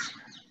sometimes,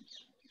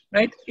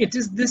 right? It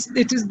is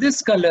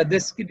this color.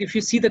 This, if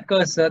you see the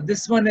cursor,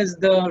 this one is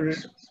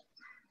the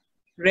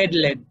red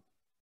lead.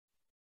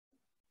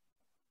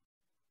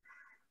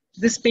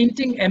 This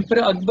painting,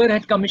 Emperor Akbar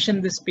had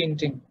commissioned this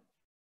painting.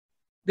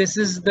 This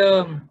is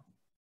the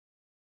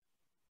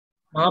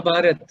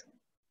Mahabharat,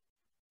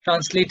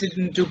 translated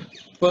into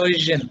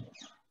Persian.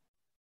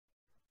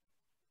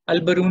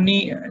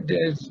 Al-Baruni,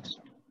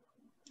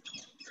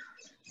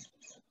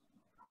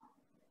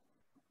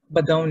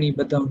 Badauni.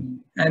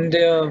 And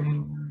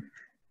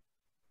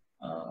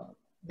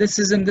this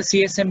is in the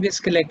CSMB's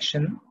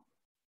collection.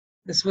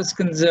 This was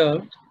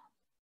conserved.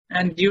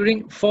 And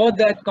for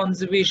that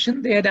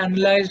conservation, they had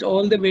analyzed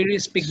all the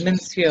various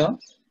pigments here,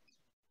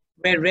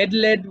 where red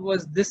lead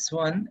was this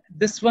one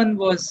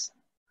was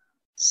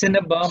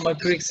cinnabar,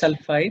 mercuric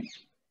sulfide,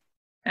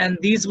 and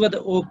these were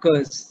the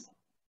ochres.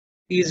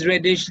 These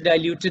reddish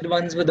diluted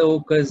ones were the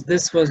ochres.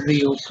 This was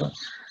the ochre.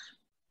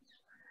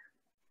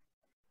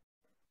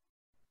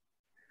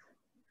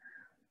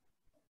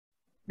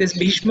 This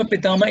Bhishma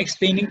Pitama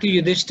explaining to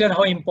Yudhishthira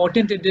how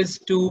important it is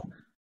to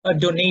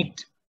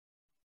donate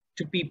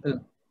to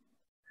people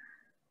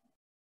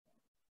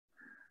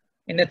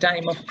in a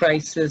time of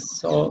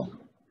crisis, or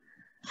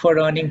for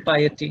earning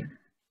piety,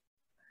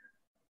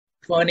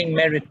 for earning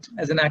merit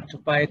as an act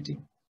of piety.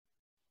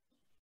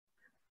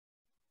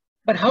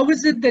 But how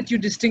is it that you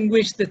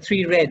distinguish the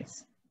three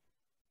reds?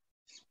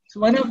 So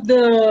one of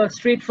the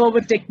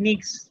straightforward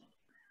techniques,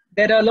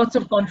 there are lots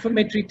of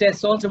confirmatory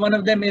tests also. One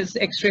of them is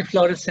X-ray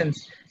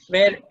fluorescence,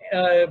 where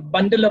a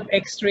bundle of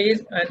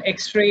X-rays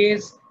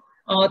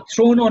are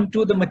thrown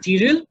onto the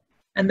material,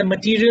 and the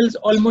materials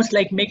almost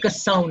like make a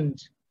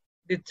sound.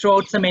 They throw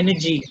out some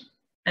energy,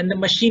 and the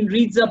machine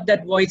reads up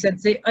that voice and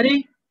say,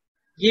 "Arey,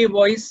 ye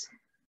voice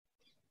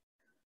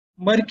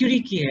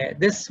mercury ki hai.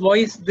 This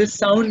voice, this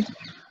sound,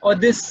 or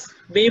this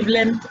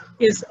wavelength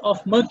is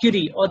of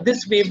mercury, or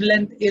this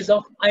wavelength is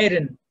of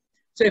iron."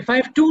 So if I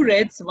have two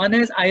reds, one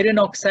has iron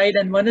oxide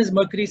and one is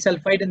mercury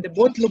sulfide, and they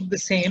both look the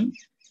same,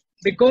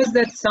 because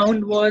that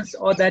sound was,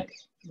 or that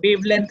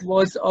wavelength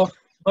was of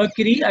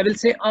mercury, I will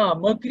say,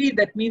 mercury,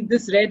 that means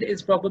this red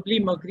is probably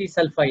mercury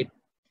sulfide.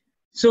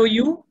 So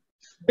you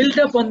build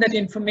up on that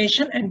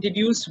information and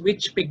deduce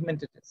which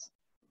pigment it is.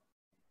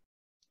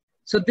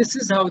 So this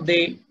is how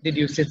they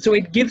deduce it. So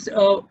it gives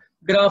a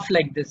graph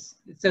like this.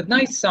 It's a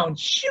nice sound,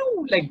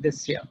 shoo, like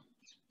this here,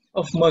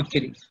 of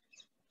mercury.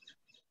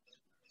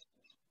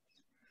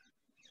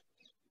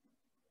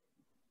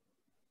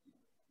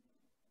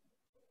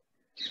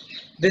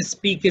 This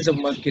peak is of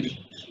mercury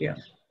here.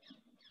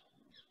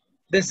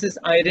 This is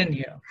iron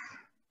here,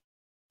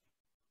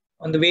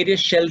 on the various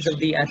shells of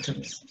the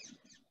atoms.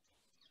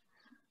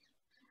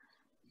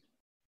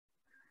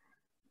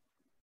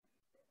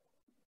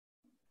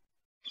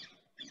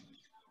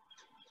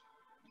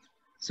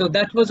 So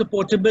that was a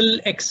portable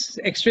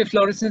X-ray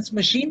fluorescence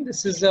machine.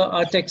 This is a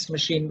Artex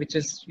machine, which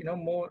is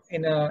more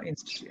in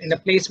a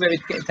place where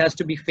it has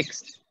to be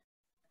fixed.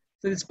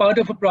 So it's part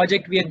of a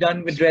project we had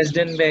done with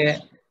Dresden, where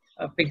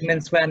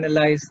pigments were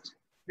analyzed.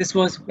 This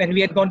was when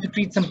we had gone to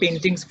treat some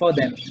paintings for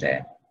them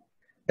there.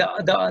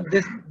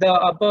 The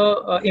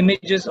upper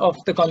images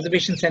of the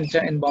conservation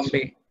center in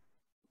Bombay,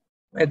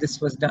 where this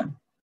was done.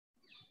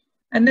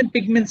 And then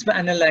pigments were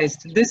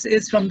analyzed. This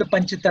is from the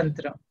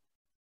Panchatantra.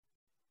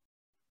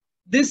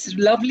 This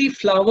lovely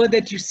flower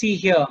that you see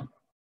here,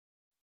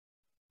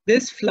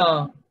 this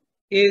flower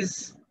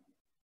is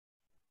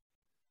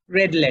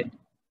red lead.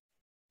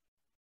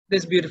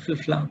 This beautiful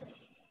flower.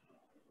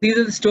 These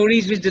are the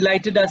stories which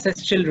delighted us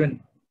as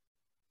children,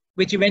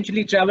 which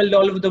eventually traveled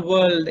all over the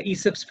world. The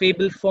Aesop's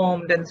fable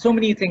formed, and so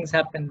many things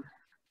happened.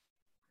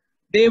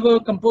 They were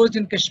composed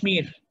in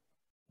Kashmir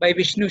by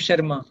Vishnu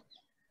Sharma.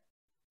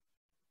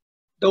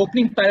 The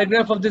opening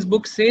paragraph of this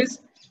book says,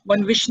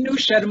 "One Vishnu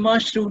Sharma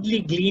shrewdly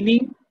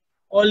gleaning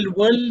all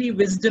worldly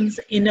wisdom's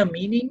inner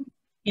meaning,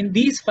 in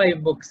these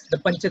 5 books, the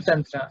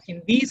Panchatantra,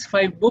 in these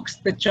 5 books,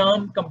 the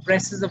charm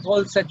compresses of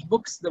all such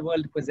books the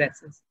world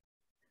possesses."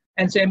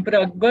 And so Emperor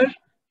Akbar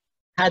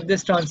had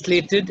this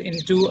translated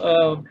into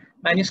a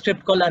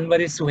manuscript called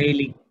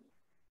Anwar-e-Suhaili.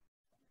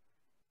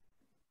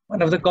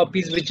 One of the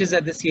copies which is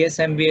at the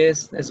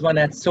CSMVS, there's one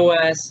at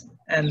SOAS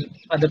and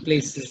other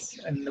places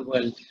in the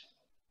world.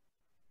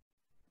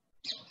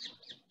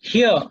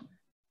 Here,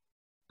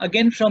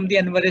 again from the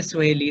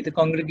Anwar-e-Suhaili, the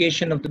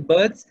Congregation of the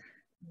Birds,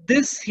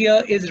 this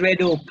here is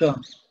red ochre.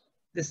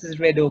 This is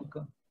red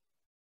ochre.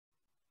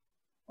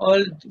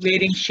 All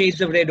wearing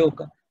shades of red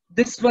ochre.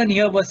 This one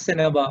here was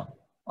cinnabar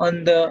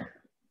on the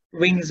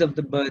wings of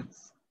the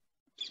birds.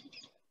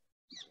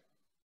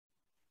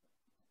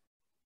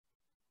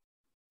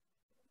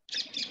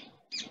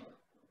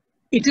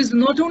 It is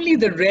not only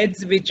the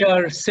reds which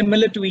are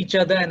similar to each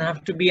other and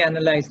have to be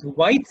analyzed.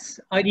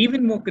 Whites are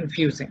even more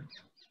confusing.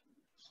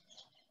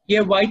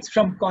 Here, whites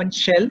from conch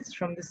shells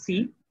from the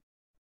sea.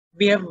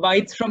 We have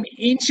whites from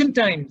ancient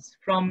times,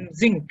 from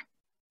zinc.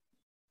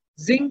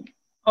 Zinc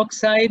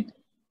oxide,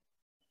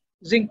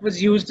 zinc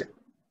was used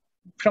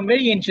from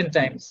very ancient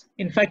times.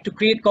 In fact, to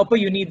create copper,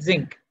 you need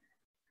zinc.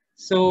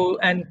 So,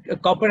 and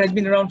copper has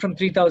been around from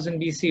 3000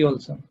 BC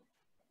also.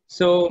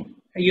 So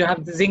you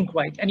have the zinc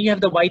white, and you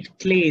have the white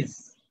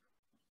clays,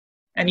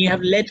 and you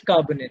have lead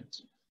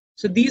carbonate.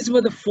 So these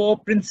were the 4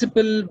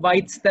 principal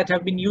whites that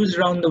have been used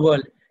around the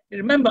world.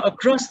 Remember,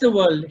 across the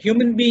world,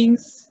 human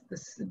beings,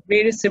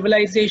 various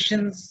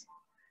civilizations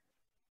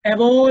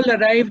have all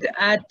arrived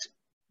at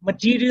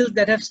materials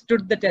that have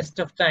stood the test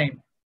of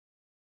time.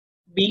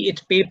 Be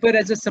it paper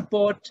as a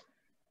support,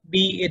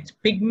 be it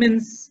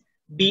pigments,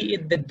 be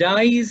it the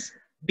dyes,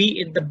 be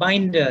it the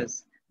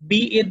binders,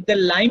 be it the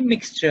lime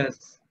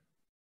mixtures.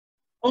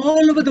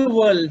 All over the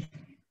world,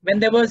 when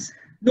there was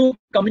no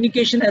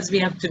communication as we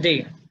have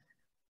today,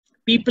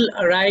 people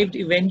arrived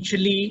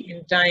eventually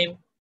in time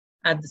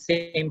at the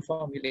same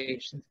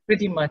formulations,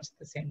 pretty much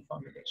the same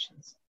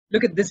formulations.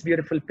 Look at this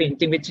beautiful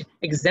painting, which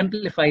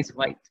exemplifies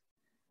white.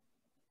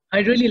 I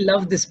really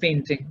love this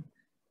painting.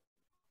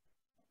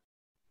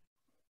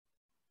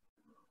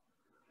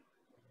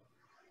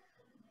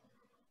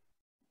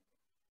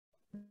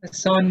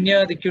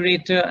 Sonia, the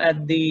curator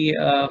at the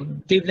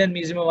Cleveland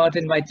Museum of Art,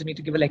 invited me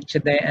to give a lecture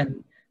there,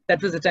 and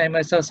that was the time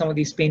I saw some of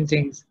these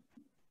paintings.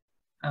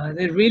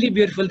 They're really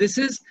beautiful. This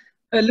is,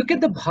 look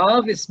at the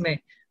bhav isme.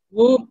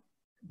 वो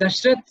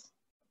दशरथ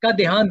का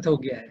देहांत हो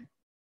गया है.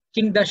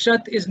 King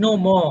Dashrath is no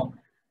more.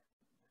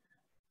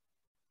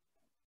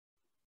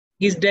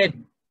 He's dead.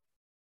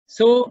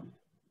 So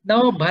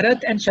now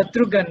Bharat and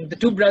Shatrughan, the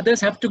two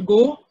brothers, have to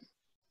go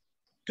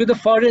to the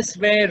forest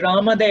where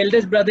Rama, the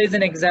eldest brother, is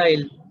in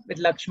exile with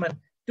Lakshman,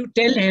 to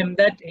tell him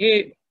that,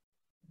 hey,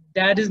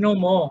 dad is no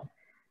more.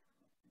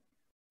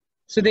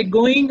 So they're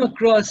going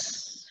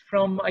across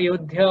from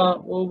Ayodhya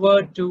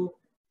over to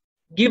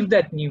give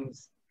that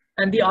news.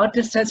 And the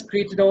artist has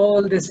created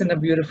all this in a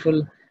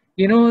beautiful,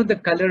 you know, the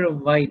color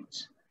of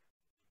white,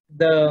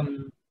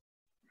 the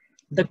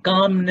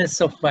calmness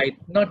of white,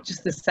 not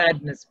just the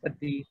sadness, but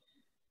the,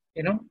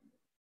 you know,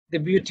 the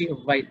beauty of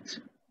white.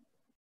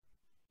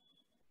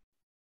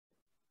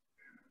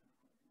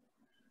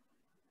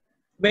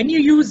 When you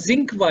use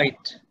zinc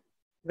white,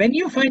 when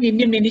you find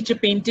Indian miniature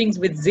paintings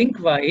with zinc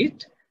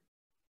white,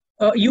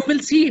 you will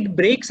see it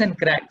breaks and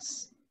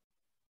cracks.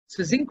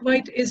 So zinc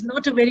white is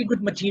not a very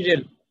good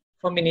material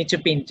for miniature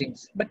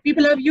paintings, but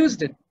people have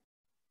used it.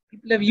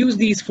 People have used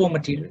these four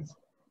materials.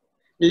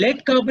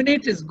 Lead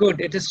carbonate is good,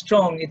 it is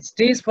strong, it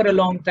stays for a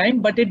long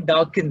time, but it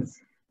darkens.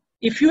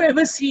 If you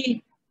ever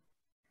see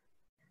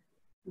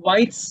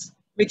whites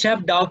which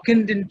have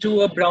darkened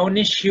into a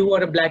brownish hue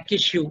or a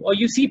blackish hue, or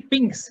you see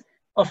pinks,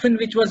 often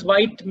which was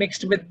white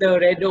mixed with the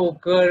red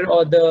ochre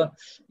or the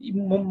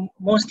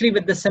mostly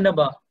with the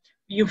cinnabar.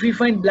 If you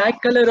find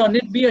black color on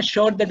it, be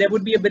assured that there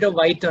would be a bit of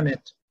white on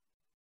it.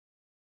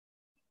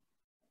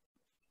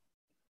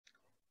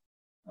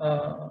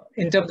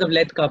 In terms of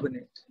lead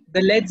carbonate,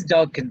 the leads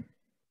darken.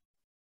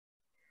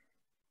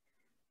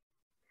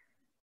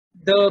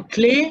 The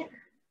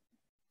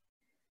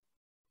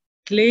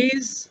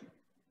clays,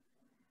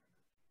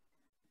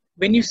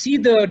 when you see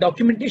the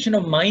documentation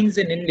of mines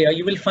in India,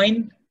 you will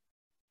find,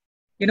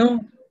 you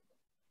know,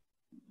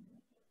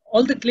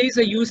 all the clays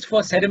are used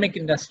for ceramic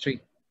industry.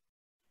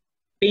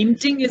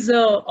 Painting is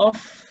a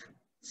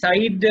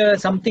off-side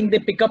something they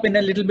pick up in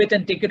a little bit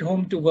and take it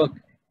home to work.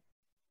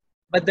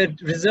 But the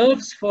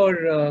reserves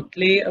for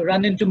clay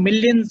run into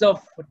millions of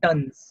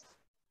tons.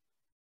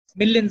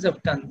 Millions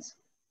of tons.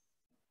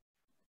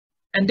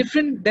 And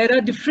there are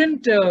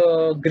different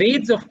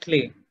grades of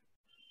clay.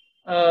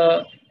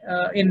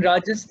 In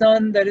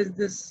Rajasthan, there is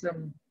this,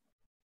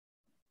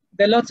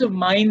 there are lots of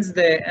mines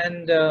there,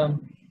 and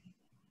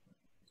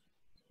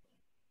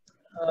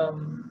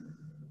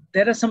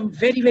there are some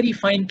very, very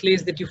fine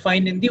clays that you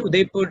find in the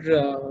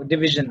Udaipur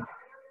division.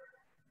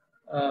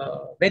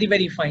 Very,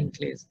 very fine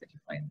clays that you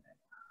find there.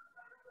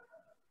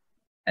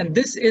 And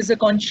this is a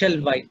conch shell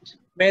white,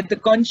 where the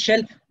conch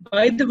shell,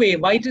 by the way,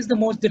 white is the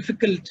most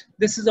difficult.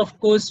 This is, of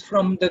course,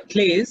 from the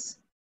clays.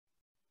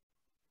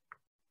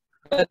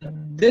 But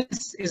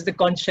this is the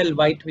conch shell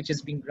white which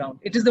is being ground.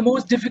 It is the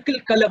most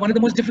difficult color, one of the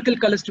most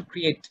difficult colors to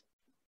create.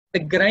 The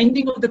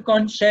grinding of the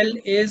conch shell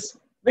is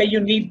where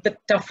you need the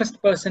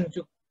toughest person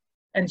to,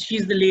 and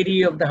she's the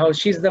lady of the house.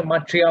 She's the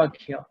matriarch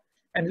here.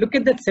 And look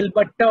at that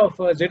silpatta of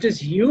hers. It is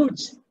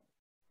huge.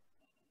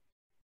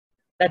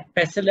 That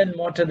pestle and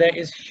mortar there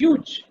is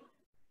huge.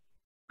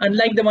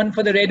 Unlike the one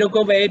for the red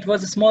ochre, where it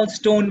was a small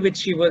stone which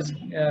she was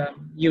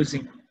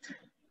using.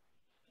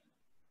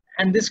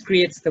 And this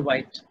creates the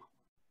white.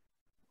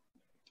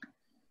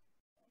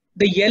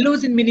 The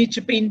yellows in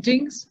miniature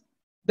paintings,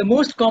 the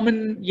most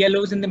common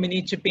yellows in the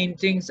miniature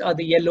paintings are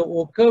the yellow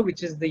ochre,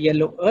 which is the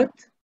yellow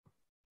earth.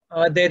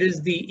 There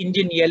is the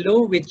Indian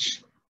yellow,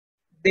 which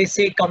they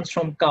say comes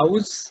from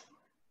cows.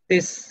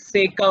 They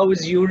say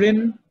cow's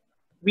urine.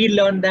 We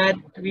learned that.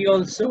 We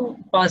also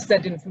passed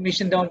that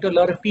information down to a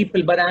lot of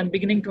people, but I'm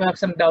beginning to have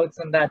some doubts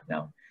on that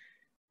now.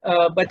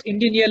 But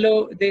Indian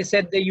yellow, they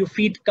said that you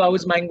feed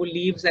cows mango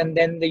leaves and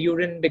then the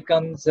urine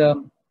becomes,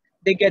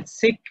 they get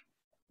sick,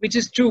 which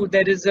is true.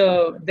 There's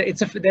a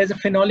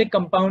phenolic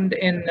compound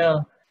in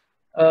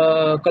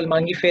called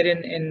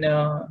mangiferin in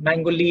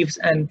mango leaves,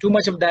 and too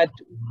much of that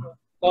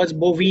cause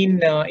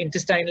bovine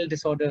intestinal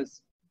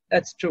disorders.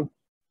 That's true.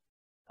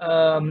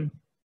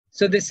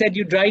 So they said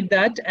you dried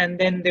that and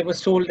then they were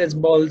sold as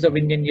balls of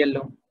Indian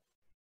yellow.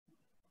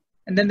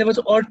 And then there was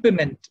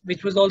orpiment,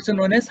 which was also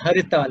known as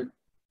harital.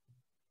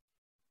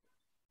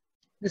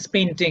 This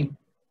painting.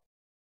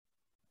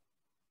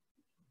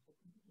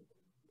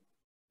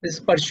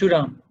 This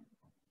Parshuram.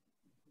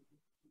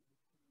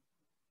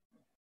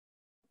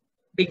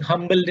 Being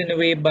humbled in a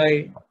way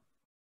by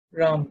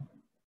Ram.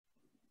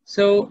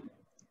 So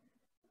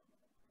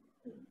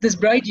this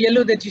bright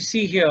yellow that you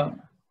see here,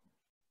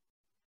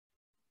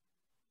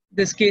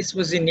 this case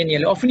was Indian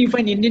yellow. Often you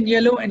find Indian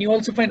yellow and you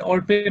also find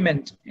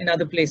orpiment in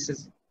other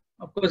places.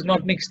 Of course,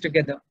 not mixed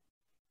together.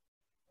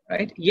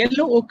 Right?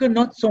 Yellow ochre,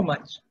 not so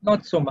much.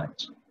 Not so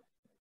much.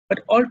 But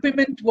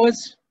orpiment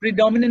was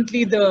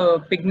predominantly the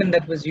pigment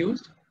that was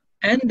used.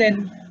 And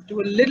then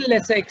to a little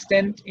lesser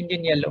extent,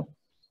 Indian yellow.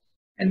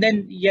 And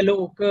then yellow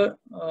ochre,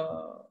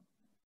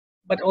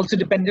 but also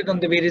depended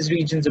on the various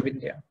regions of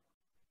India.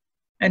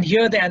 And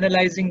here they're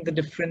analyzing the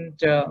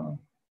different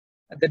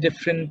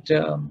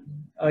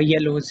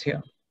yellows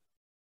here.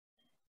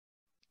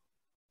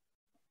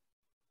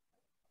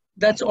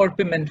 That's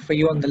orpiment for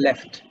you on the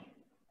left.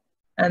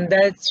 And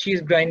that's,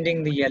 she's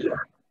grinding the yellow.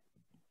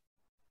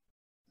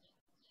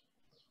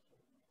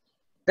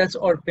 That's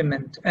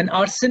orpiment. And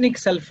arsenic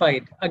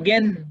sulfide,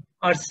 again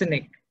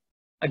arsenic.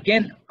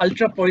 Again,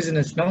 ultra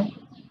poisonous, no?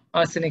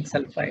 Arsenic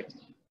sulfide.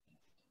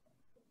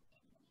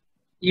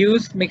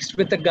 Used mixed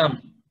with a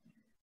gum.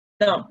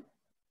 Now,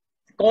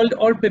 called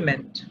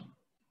orpiment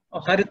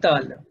or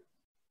harital.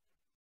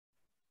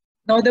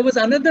 Now there's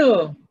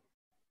another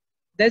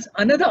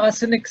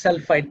arsenic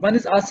sulfide. One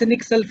is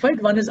arsenic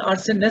sulfide, one is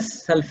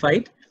arsenous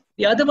sulfide.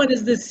 The other one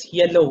is this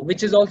yellow,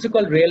 which is also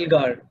called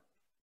railgar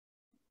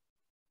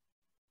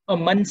or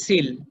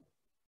mansil.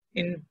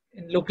 In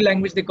local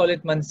language, they call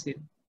it mansil,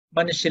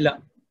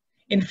 manashila.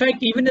 In fact,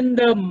 even in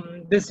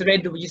this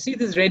red, you see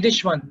this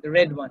reddish one, the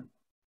red one,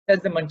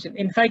 that's the mansil.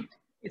 In fact,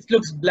 it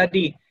looks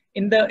bloody.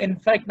 In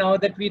fact, now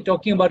that we're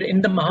talking about it,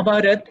 in the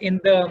Mahabharata,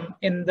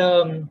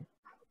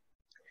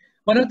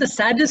 one of the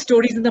saddest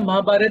stories in the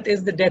Mahabharata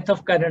is the death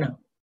of Karna.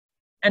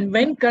 And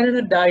when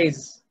Karna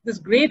dies, this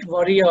great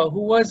warrior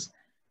who was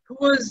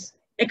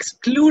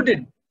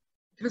excluded,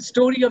 it was a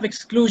story of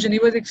exclusion. He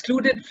was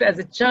excluded as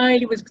a child,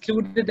 he was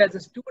excluded as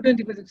a student,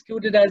 he was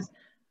excluded as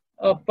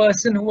a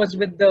person who was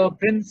with the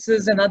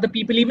princes and other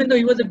people, even though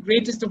he was the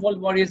greatest of all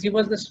warriors, he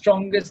was the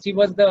strongest, he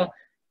was the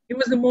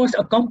most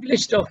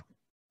accomplished of,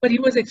 but he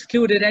was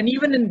excluded. And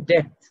even in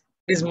death,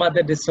 his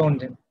mother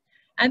disowned him.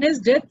 And his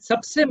death,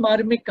 sabse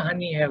marmik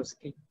kahani hai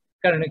uski,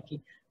 Karna ki.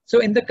 So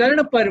in the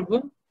Karna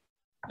Parva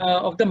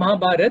of the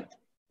Mahabharata,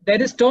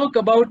 there is talk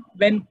about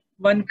when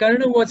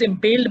Karna was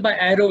impaled by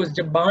arrows,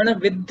 jab bana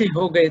vidhi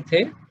ho gaye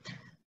the,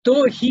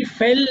 so he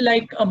fell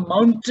like a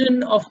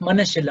mountain of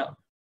Manashila.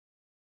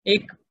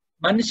 Ek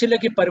Manashila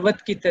ke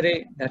parvat ki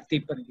tarah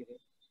dharti par gire.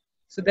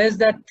 So there's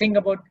that thing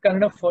about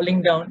Karna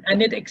falling down,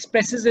 and it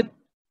expresses it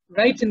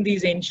right in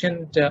these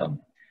ancient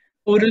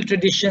oral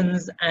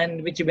traditions,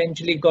 and which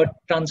eventually got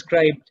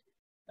transcribed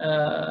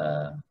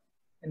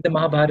in the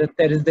Mahabharata.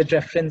 There is the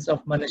reference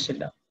of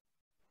Manashila.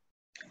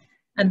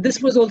 And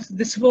this was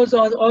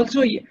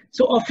also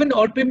so often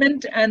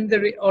orpiment and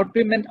the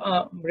orpiment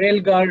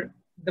railgar,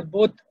 the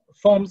both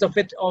forms of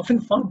it often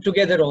found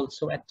together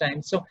also at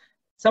times. So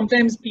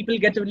sometimes people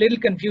get a little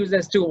confused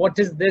as to what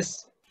is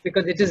this,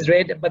 because it is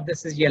red but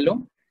this is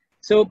yellow.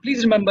 So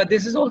please remember,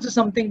 this is also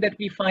something that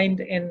we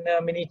find in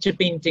miniature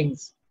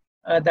paintings.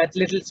 That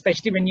little,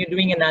 especially when you're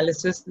doing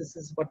analysis, this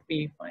is what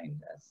we find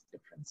as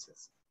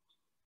differences.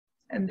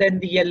 And then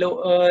the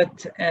yellow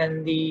earth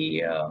and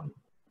the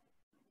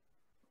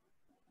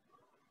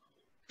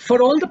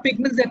for all the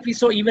pigments that we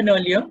saw even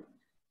earlier,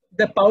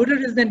 the powder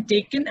is then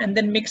taken and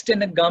then mixed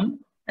in a gum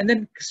and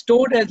then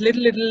stored as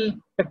little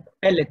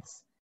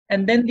pellets.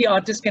 And then the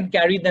artist can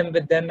carry them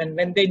with them. And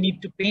when they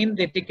need to paint,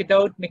 they take it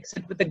out, mix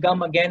it with the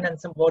gum again and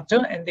some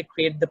water, and they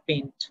create the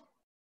paint.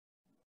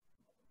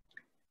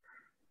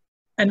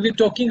 And we're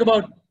talking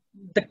about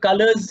the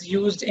colors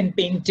used in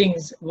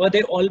paintings. Were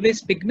they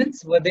always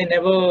pigments? Were they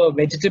never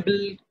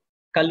vegetable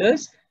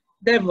colors?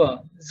 There were.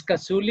 This is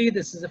kasuli.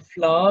 This is a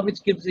flower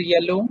which gives a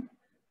yellow.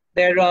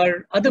 There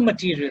are other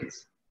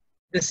materials.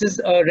 This is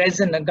a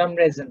resin, a gum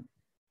resin.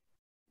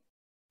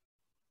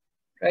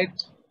 Right?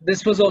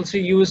 This was also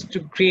used to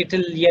create a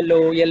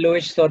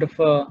yellowish sort of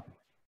a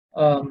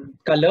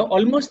color,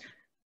 almost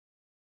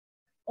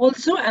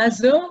also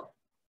as a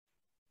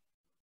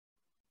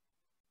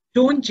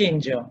tone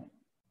changer.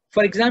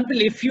 For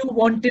example, if you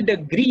wanted a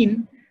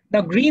green,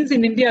 now greens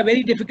in India are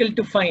very difficult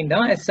to find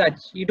as such.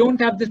 You don't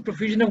have this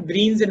profusion of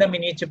greens in a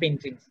miniature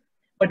paintings.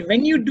 But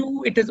when you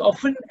do, it is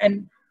often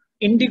an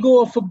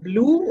indigo of a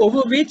blue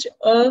over which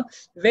a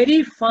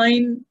very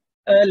fine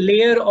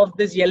layer of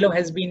this yellow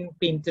has been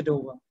painted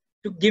over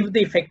to give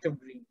the effect of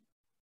green.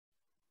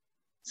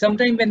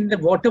 Sometimes when the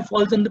water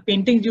falls on the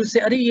paintings, you say,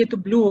 "Arey, ye to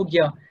blue ho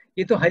gaya.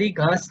 Ye to hari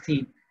ghas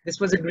thi. This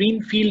was a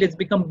green field, it's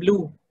become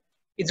blue.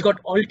 It's got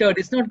altered."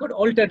 It's not got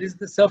altered, it's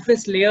the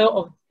surface layer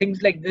of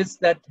things like this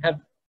that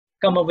have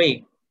come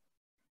away.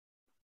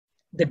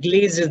 The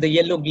glazes, the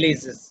yellow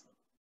glazes.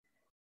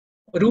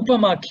 Rupa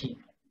Makhi.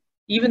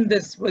 Even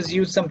this was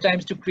used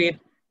sometimes to create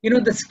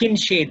the skin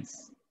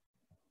shades,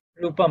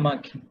 Rupa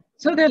Makhi.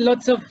 So there are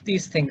lots of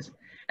these things.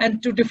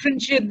 And to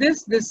differentiate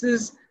this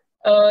is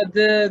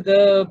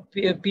the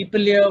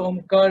people here,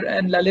 Omkar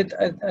and Lalit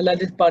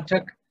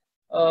Pathak,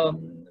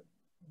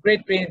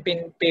 great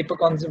paper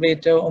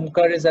conservator.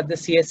 Omkar is at the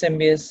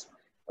CSMS.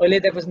 Earlier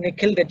there was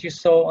Nikhil that you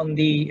saw on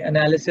the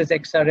analysis,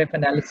 XRF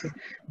analysis.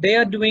 They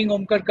are doing,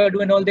 Omkar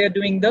Kadu and all, they're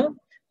doing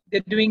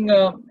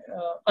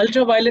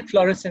ultraviolet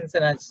fluorescence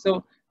analysis.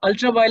 So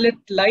ultraviolet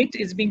light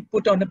is being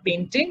put on a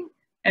painting,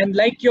 and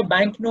like your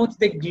banknotes,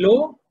 they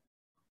glow.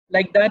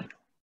 Like that,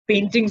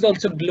 paintings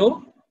also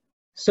glow.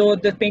 So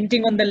the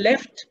painting on the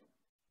left,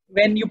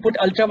 when you put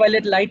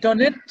ultraviolet light on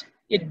it,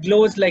 it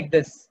glows like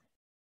this.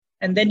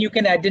 And then you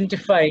can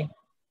identify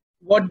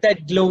what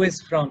that glow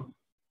is from.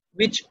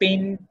 Which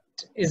paint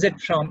is it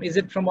from? Is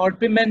it from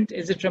orpiment?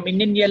 Is it from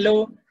Indian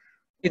yellow?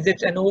 Is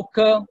it an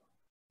ochre?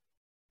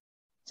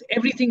 So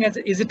everything has,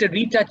 is it a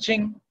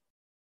retouching?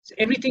 So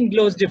everything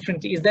glows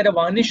differently. Is there a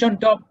varnish on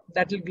top?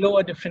 That will glow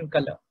a different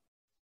color.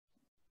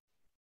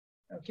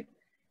 Okay.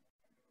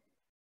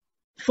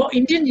 For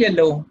Indian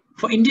yellow,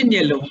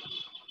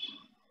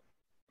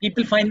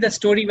 people find the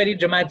story very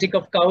dramatic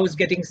of cows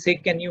getting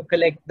sick, and you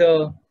collect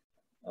the.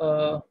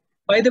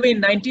 By the way, in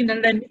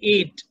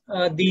 1908,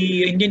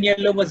 the Indian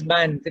yellow was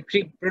banned. The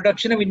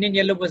production of Indian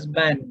yellow was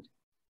banned.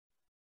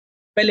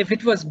 Well, if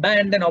it was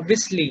banned, then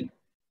obviously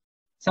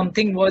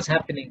something was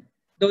happening.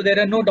 Though there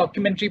are no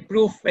documentary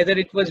proof whether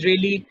it was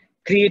really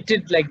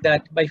created like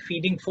that by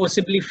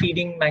forcibly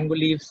feeding mango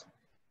leaves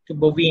to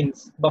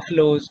bovines,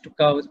 buffaloes, to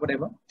cows,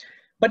 whatever.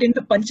 But in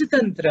the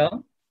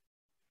Panchatantra,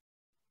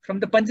 from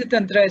the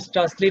Panchatantra as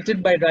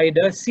translated by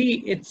Ryder, see,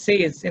 it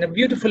says in a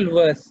beautiful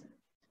verse,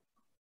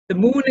 the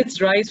moon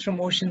its rise from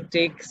ocean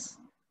takes,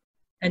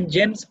 and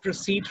gems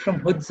proceed from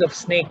hoods of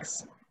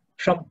snakes.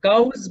 From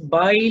cows'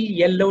 bile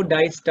yellow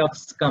dye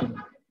stuffs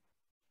come,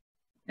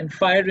 and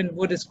fire in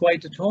wood is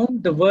quite at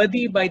home. The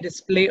worthy by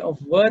display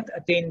of worth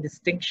attain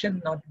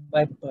distinction, not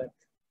by birth.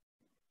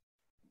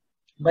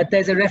 But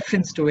there's a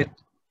reference to it.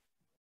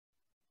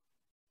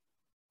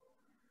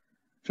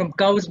 From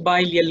cows'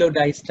 bile yellow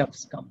dye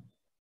stuffs come.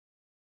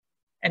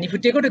 And if you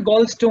take out the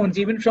gallstones,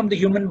 even from the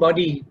human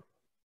body,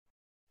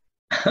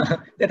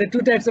 there are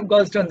two types of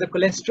gallstones, the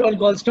cholesterol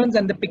gallstones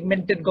and the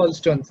pigmented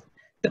gallstones.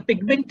 The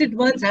pigmented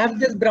ones have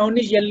this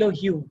brownish yellow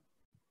hue.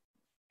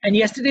 And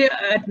yesterday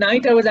at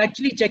night, I was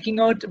actually checking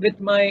out with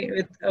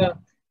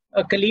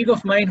a colleague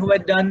of mine who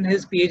had done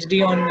his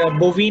PhD on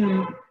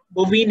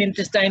bovine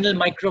intestinal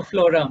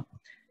microflora.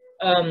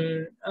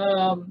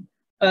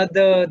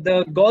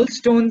 The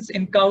gallstones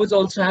in cows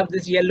also have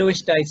this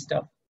yellowish dye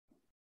stuff.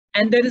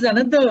 And there is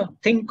another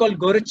thing called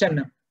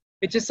Gorachana,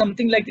 which is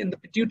something like in the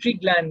pituitary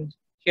gland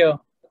here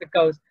for the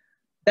cows.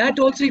 That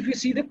also, if you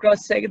see the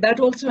cross section, that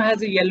also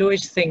has a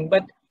yellowish thing.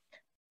 But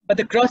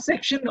the cross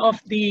section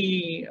of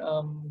the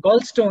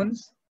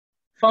gallstones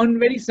found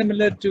very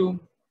similar to.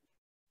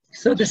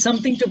 So there's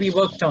something to be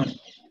worked on,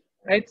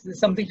 right? There's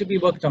something to be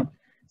worked on.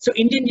 So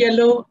Indian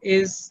yellow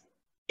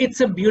it's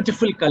a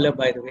beautiful color,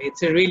 by the way.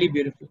 It's a really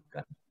beautiful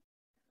color.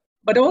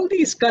 But all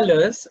these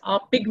colors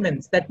are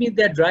pigments. That means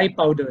they're dry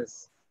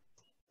powders.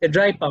 They're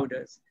dry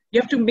powders.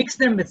 You have to mix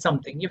them with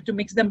something. You have to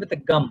mix them with a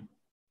gum.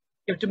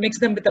 You have to mix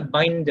them with a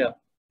binder.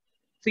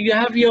 So you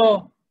have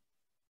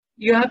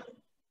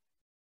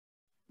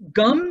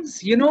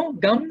gums,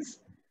 gums.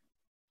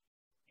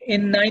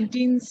 In I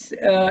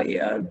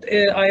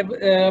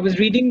was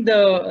reading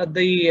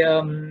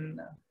the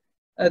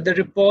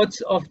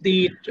reports of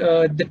the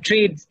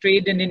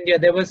trade in India.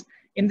 There was,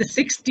 in the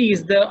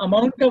 60s, the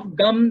amount of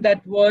gum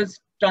that was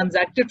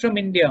transacted from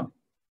India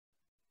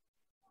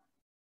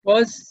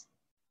was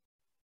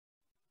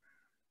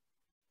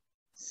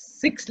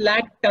 6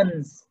 lakh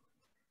tons.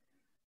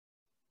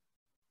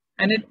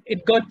 And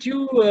it got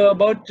you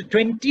about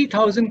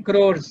 20,000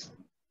 crores.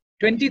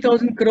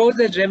 20,000 crores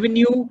as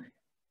revenue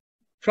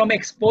from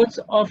exports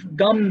of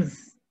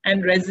gums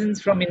and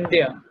resins from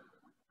India.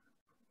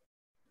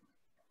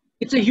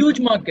 It's a huge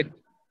market.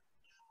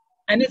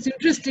 And it's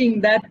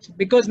interesting that,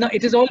 because now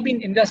it has all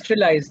been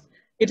industrialized,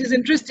 it is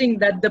interesting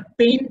that the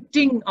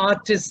painting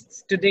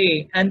artists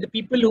today and the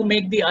people who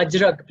make the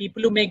ajrak,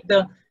 people who make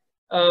the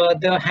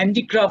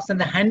handicrafts and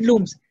the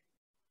handlooms,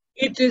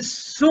 it is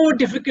so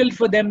difficult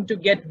for them to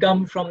get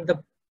gum from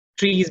the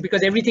trees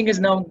because everything is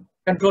now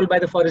controlled by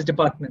the forest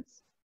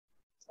departments.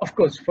 Of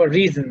course, for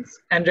reasons,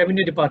 and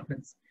revenue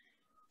departments.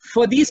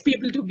 For these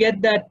people to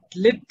get that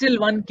little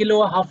 1 kilo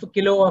or half a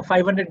kilo or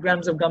 500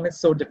 grams of gum is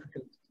so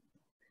difficult.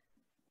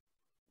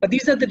 But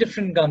these are the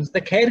different gums.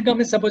 The khair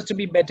gum is supposed to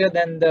be better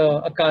than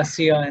the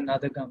acacia and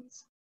other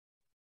gums.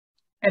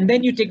 And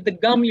then you take the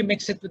gum, you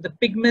mix it with the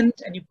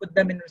pigment, and you put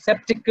them in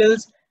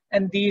receptacles.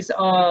 And these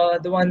are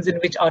the ones in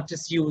which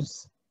artists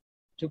use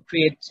to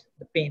create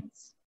the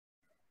paints.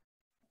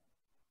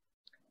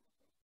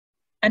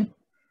 And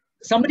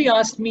somebody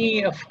asked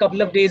me a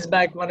couple of days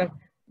back,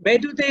 where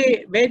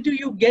do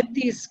you get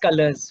these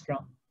colors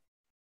from?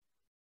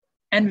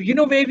 And you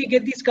know where we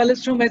get these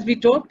colors from, as we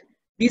talked?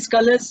 These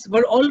colors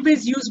were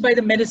always used by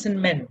the medicine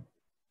men.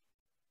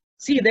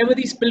 See, there were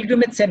these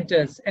pilgrimage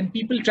centers and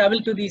people travel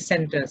to these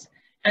centers.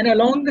 And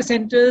along the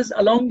centers,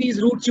 along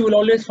these routes, you will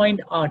always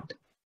find art.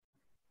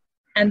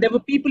 And there were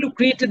people who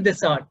created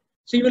this art.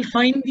 So you will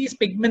find these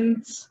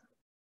pigments,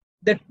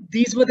 that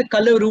these were the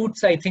color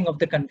routes, I think, of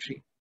the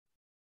country.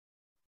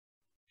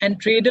 And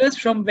traders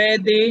from where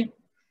they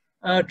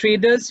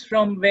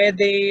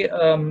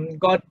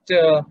got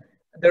the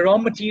raw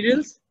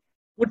materials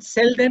would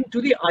sell them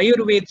to the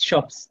Ayurveda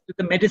shops, to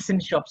the medicine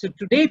shops. So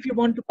today, if you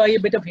want to buy a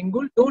bit of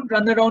hingul, don't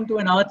run around to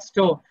an art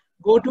store.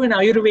 Go to an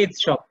Ayurveda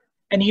shop,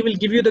 and he will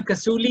give you the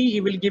kasuli,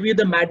 he will give you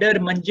the madar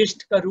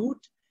manjisht ka root,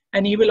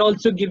 and he will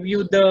also give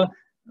you the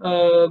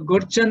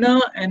gurchana,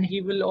 and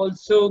he will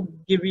also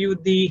give you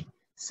the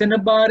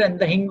cinnabar and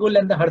the hingul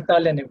and the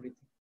hartal and everything.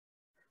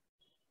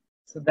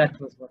 So that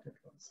was what it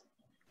was.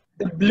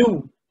 The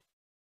blue.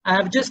 I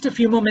have just a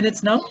few more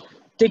minutes now,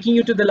 taking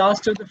you to the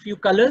last of the few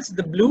colors,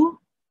 the blue.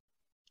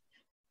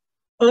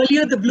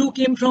 Earlier, the blue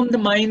came from the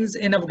mines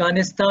in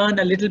Afghanistan,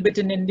 a little bit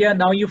in India.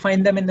 Now you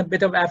find them in a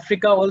bit of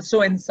Africa,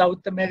 also in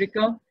South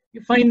America.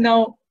 You find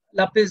now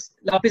lapis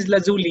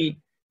lazuli,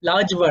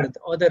 Lajvard,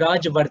 or the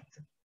Rajvard.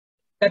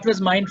 That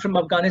was mined from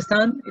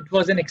Afghanistan. It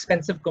was an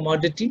expensive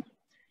commodity.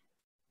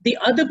 The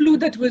other blue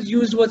that was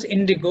used was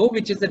indigo,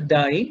 which is a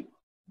dye,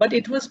 but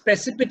it was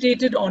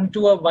precipitated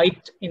onto a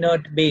white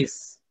inert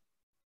base.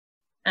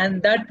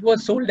 And that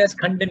was sold as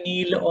khanda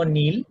neel or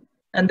neel.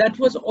 And that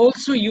was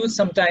also used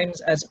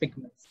sometimes as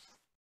pigments.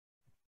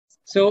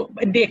 So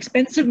in the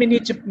expensive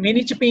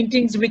miniature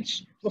paintings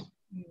which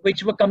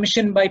were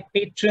commissioned by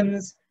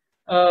patrons,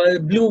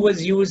 blue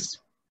was used.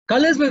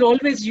 Colors were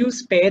always used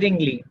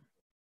sparingly.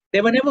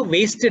 They were never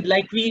wasted,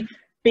 like we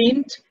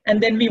paint and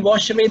then we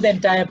wash away the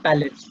entire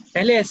palette.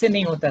 Pehle aise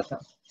nahi hota tha.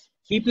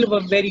 People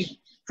were very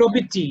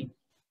probity.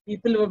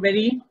 People were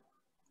very,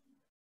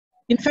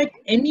 in fact,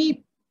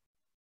 any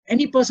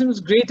person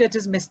who's great at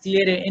his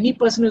mestiere, any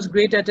person who's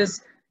great at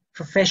his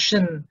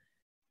profession,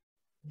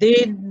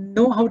 they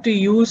know how to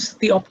use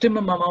the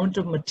optimum amount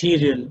of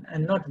material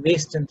and not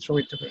waste and throw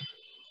it away.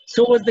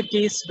 So was the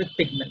case with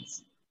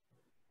pigments.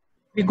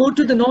 We go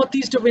to the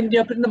northeast of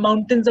India, up in the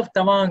mountains of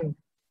Tawang.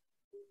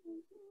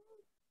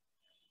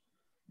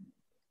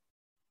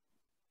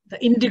 The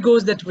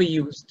indigos that were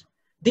used.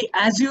 The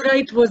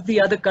azurite was the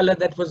other color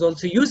that was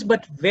also used,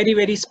 but very,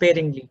 very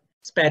sparingly.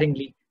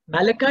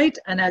 Malachite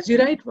and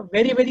azurite were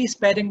very, very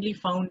sparingly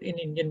found in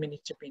Indian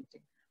miniature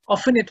painting.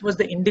 Often it was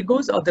the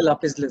indigos or the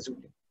lapis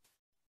lazuli.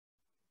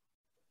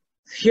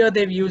 Here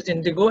they've used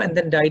indigo and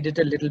then dyed it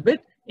a little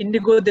bit.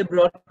 Indigo they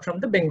brought from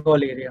the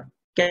Bengal area,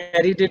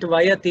 carried it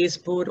via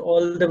Tezpur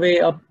all the way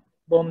up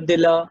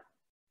Bomdila,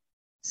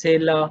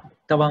 Sela,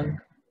 Tawang.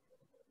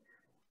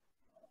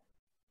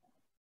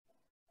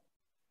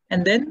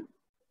 And then,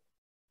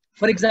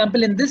 for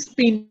example, in this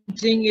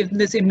painting, in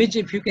this image,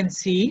 if you can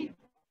see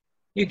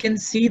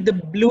the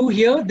blue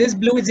here. This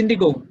blue is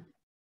indigo.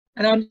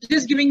 And I'm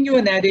just giving you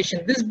a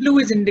narration. This blue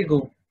is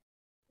indigo,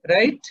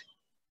 right?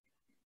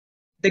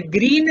 The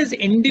green is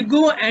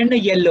indigo and a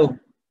yellow.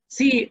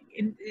 See,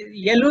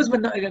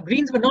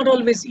 greens were not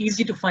always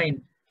easy to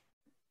find.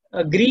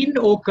 Green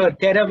ochre,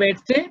 terra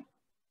verte,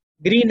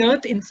 green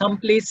earth in some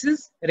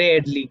places,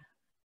 rarely.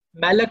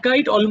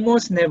 Malachite,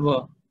 almost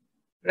never,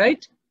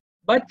 right?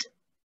 But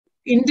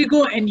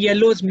indigo and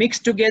yellows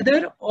mixed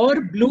together,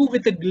 or blue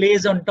with a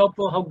glaze on top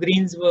of how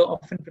greens were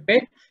often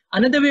prepared.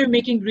 Another way of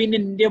making green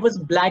in India was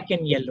black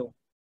and yellow.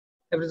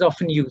 That was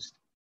often used,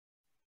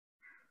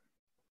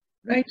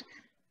 right?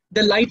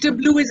 The lighter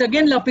blue is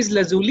again lapis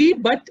lazuli,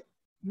 but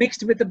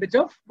mixed with a bit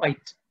of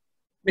white,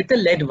 with a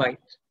lead white,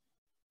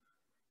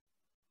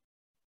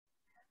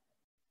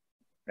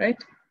 right?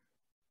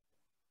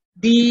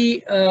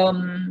 The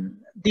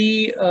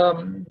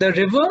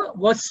river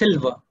was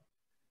silver.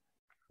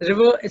 The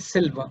river is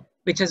silver,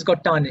 which has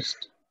got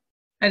tarnished.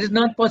 And it's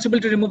not possible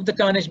to remove the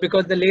tarnish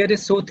because the layer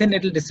is so thin,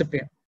 it will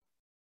disappear.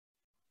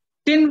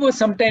 Tin was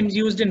sometimes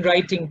used in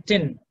writing,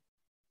 tin.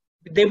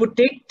 They would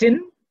take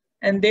tin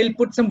and they'll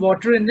put some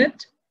water in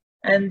it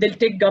and they'll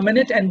take gum in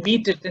it and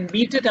beat it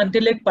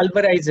until it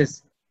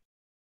pulverizes.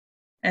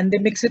 And they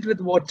mix it with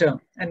water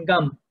and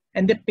gum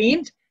and they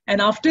paint.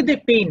 And after they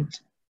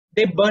paint,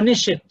 they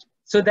burnish it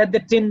so that the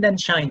tin then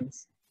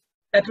shines.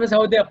 That was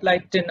how they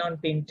applied tin on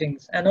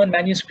paintings and on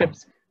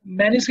manuscripts.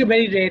 Manuscript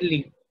very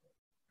rarely.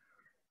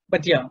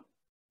 But yeah,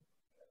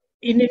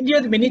 in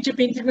India, the miniature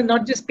paintings were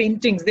not just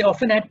paintings, they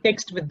often had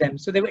text with them.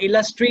 So they were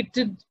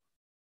illustrated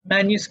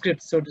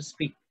manuscripts, so to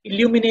speak,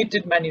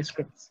 illuminated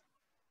manuscripts.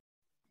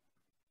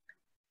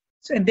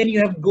 So, and then you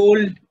have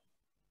gold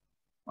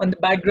on the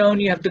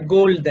background, you have the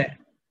gold there,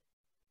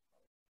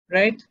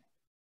 right?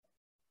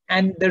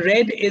 And the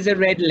red is a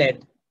red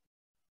lead.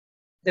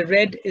 The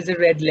red is a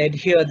red lead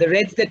here. The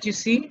reds that you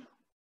see,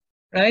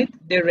 right?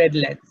 They're red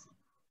leads.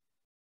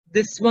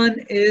 This one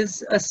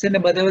is a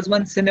cinnabar. There was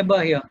one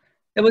cinnabar here.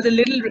 There was a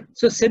little,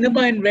 so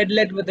cinnabar and red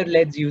lead were the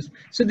leads used.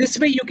 So this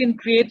way you can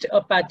create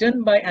a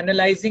pattern by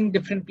analyzing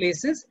different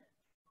places.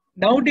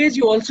 Nowadays,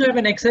 you also have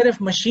an XRF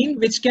machine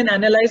which can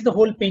analyze the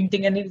whole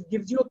painting and it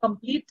gives you a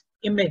complete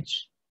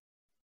image,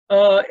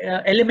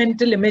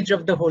 elemental image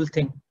of the whole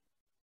thing.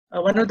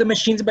 One of the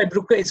machines by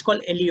Brooker is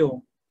called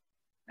Elio,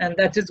 and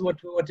that is what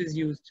is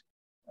used.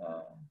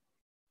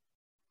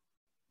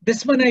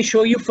 This one I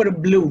show you for a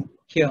blue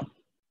here.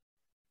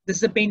 This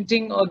is a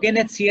painting again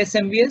at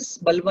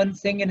CSMVS, Balwant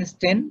Singh and his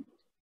 10.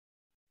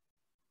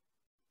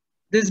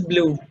 This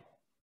blue.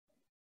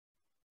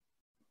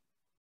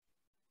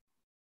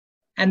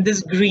 And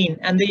this green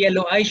and the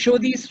yellow. I show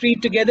these three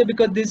together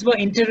because these were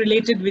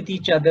interrelated with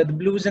each other, the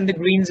blues and the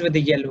greens with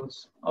the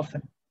yellows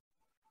often.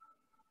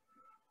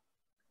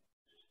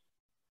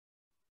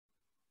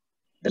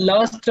 The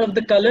last of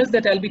the colors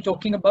that I'll be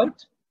talking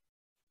about,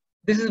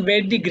 this is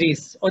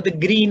verdigris or the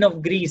green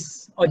of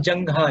Greece or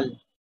Janghal.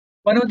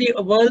 One of the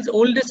world's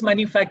oldest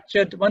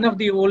manufactured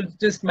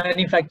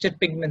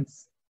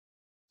pigments.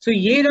 So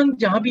ye rang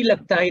jahan bhi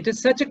lagta hai, it is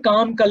such a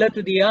calm color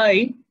to the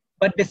eye,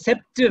 but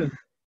deceptive.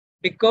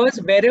 Because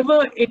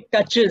wherever it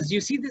touches, you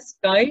see the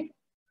sky,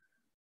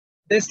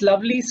 this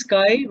lovely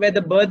sky where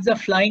the birds are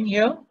flying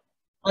here.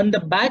 On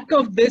the back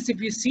of this, if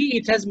you see,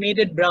 it has made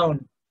it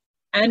brown.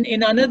 And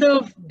in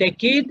another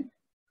decade,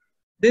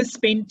 this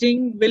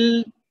painting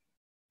will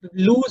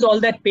lose all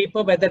that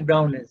paper where that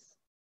brown is.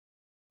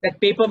 That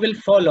paper will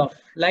fall off,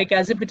 like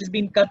as if it has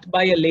been cut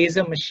by a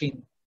laser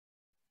machine,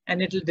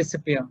 and it will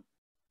disappear.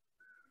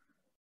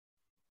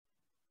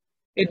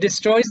 It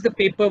destroys the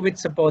paper which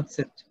supports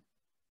it.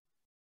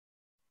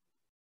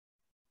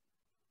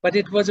 But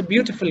it was a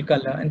beautiful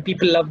color and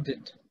people loved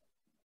it.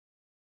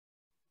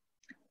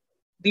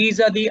 These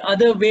are the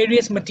other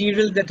various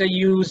materials that are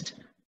used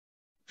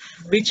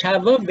which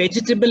have a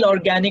vegetable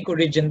organic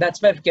origin.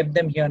 That's why I've kept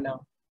them here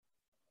now.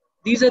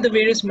 These are the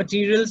various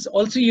materials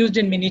also used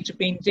in miniature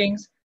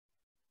paintings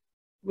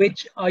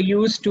which are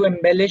used to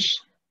embellish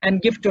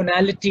and give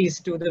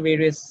tonalities to the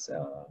various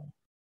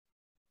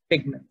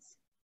pigments.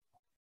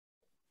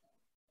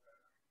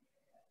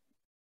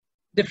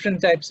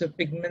 Different types of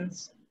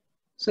pigments.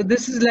 So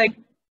this is like,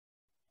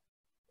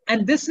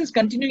 and this is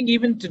continuing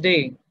even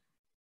today.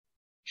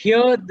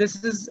 Here,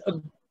 this is a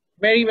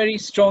very, very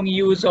strong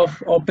use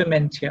of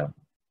orpiment here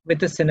with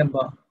the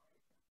cinnabar,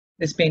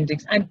 these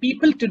paintings. And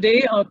people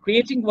today are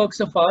creating works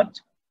of art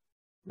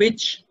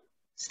which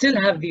still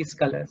have these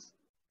colors.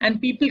 And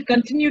people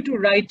continue to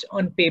write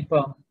on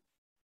paper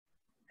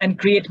and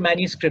create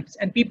manuscripts.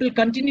 And people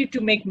continue to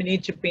make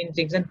miniature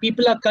paintings. And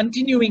people are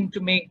continuing to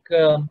make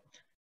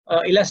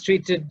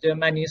illustrated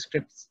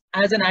manuscripts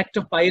as an act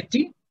of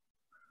piety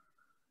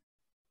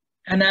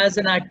and as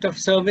an act of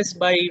service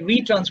by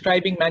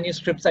retranscribing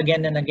manuscripts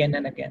again and again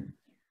and again.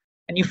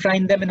 And you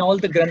find them in all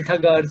the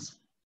Granthagars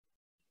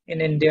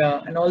in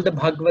India and all the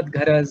Bhagavad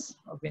Gharas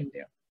of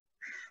India.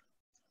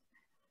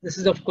 This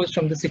is of course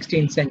from the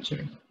 16th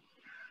century.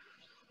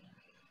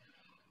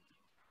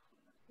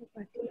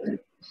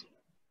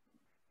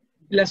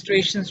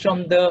 Illustrations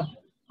from the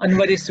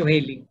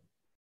Anwar-e-Suhaili.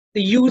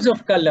 The use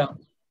of color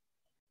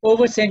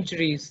over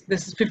centuries.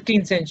 This is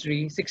 15th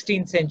century,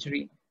 16th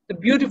century. The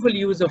beautiful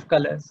use of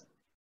colors.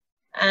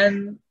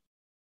 And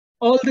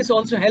all this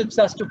also helps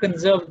us to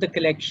conserve the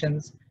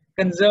collections,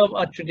 conserve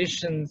our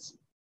traditions,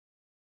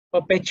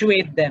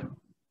 perpetuate them.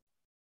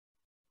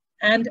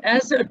 And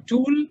as a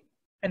tool,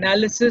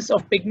 analysis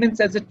of pigments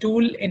as a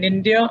tool in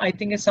India, I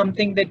think is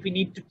something that we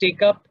need to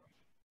take up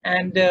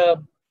and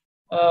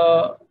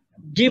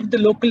give the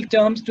local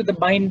terms to the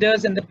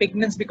binders and the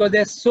pigments because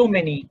there are so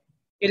many.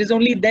 It is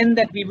only then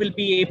that we will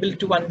be able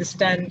to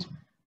understand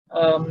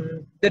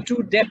the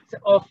true depth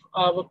of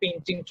our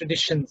painting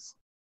traditions.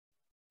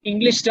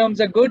 English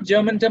terms are good,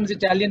 German terms,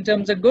 Italian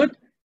terms are good,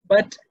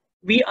 but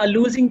we are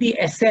losing the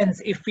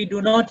essence if we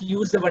do not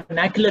use the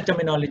vernacular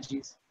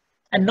terminologies.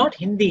 And not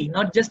Hindi,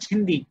 not just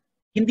Hindi.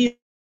 Hindi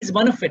is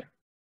one of it.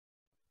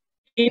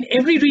 In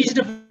every region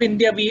of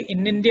India,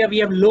 we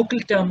have local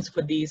terms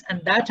for these,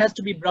 and that has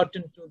to be brought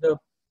into the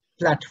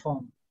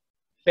platform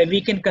where we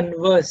can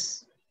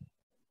converse.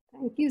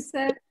 Thank you,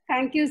 sir.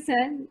 Thank you,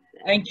 sir.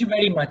 Thank you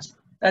very much.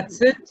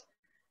 That's it.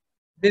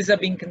 These are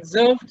being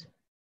conserved.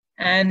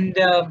 And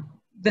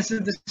this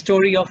is the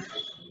story of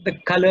the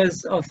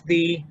colors of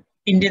the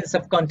Indian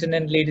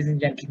subcontinent, ladies and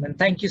gentlemen.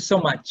 Thank you so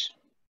much.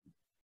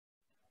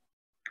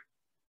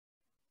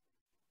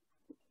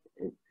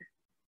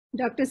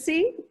 Dr.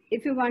 Singh,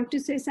 if you want to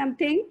say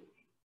something.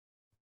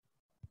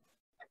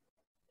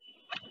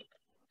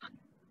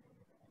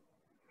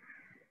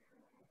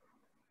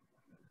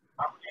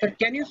 Sir,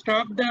 can you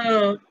stop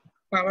the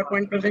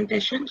PowerPoint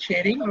presentation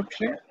sharing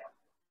option?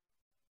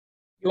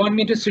 You want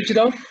me to switch it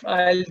off?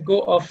 I'll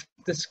go off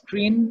the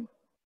screen.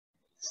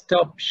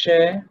 Stop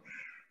share.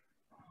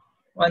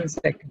 1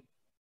 second.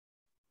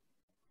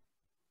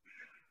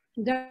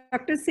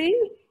 Dr.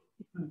 Singh,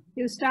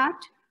 you start.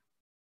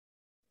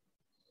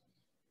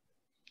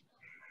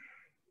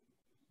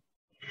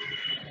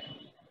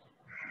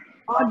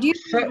 Audio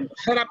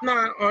sir अपना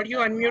audio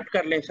unmute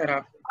कर ले sir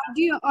आप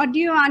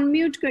audio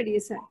unmute करिए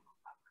sir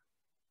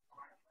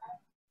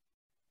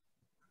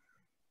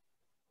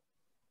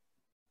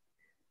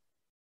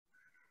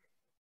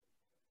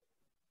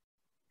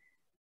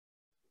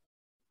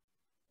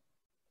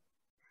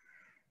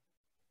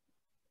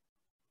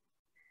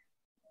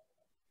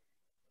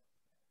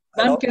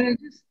Ma'am, can I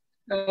just,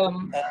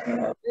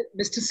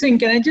 Mr. Singh,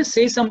 can I just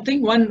say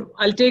something?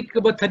 I'll take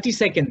about 30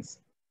 seconds.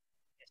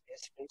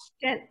 Yes, please.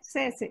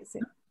 Yeah, say.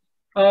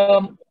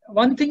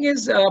 One thing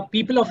is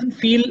people often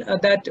feel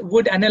that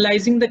would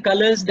analyzing the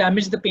colors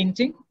damage the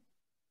painting.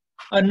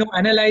 No,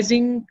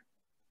 analyzing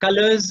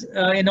colors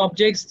in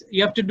objects,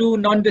 you have to do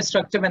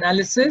non-destructive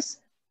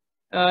analysis.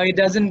 It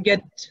doesn't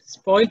get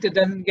spoiled, it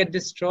doesn't get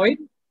destroyed.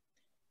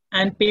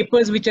 And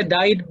papers which are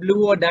dyed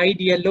blue or dyed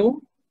yellow,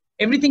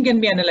 everything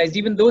can be analyzed.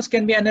 Even those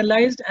can be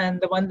analyzed,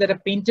 and the ones that are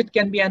painted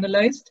can be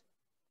analyzed.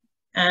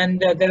 And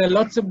there are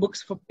lots of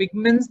books for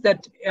pigments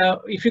that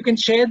if you can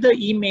share the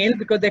email,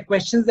 because there are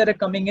questions that are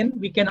coming in,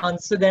 we can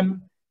answer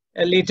them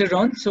later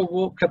on. So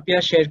wo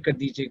kripya share kar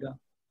dijiyega.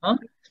 Huh?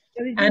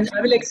 And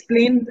I will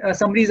explain,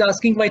 somebody is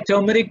asking why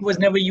turmeric was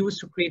never used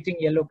to creating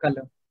yellow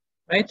color,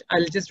 right?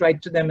 I'll just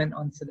write to them and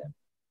answer them.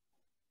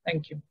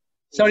 Thank you.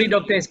 Sorry,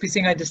 Dr. S.P.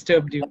 Singh, I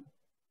disturbed you.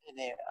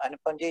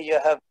 Anupamji, you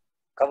have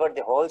covered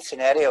the whole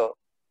scenario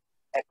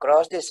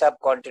across the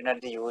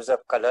subcontinent, the use of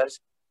colors.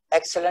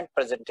 Excellent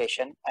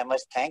presentation. I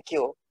must thank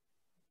you.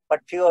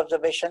 But few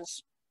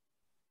observations.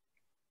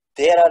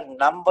 There are a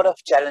number of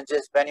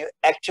challenges when you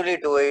actually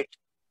do it.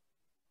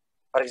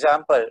 For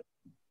example,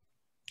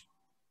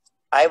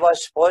 I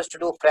was supposed to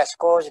do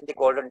frescoes in the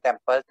Golden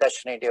Temple,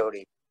 Dashni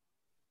Deori,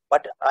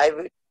 but I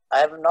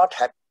was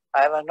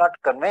not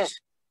convinced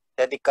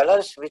that the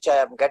colors which I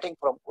am getting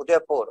from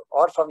Udaipur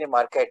or from the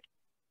market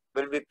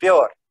will be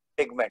pure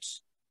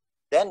pigments.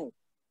 Then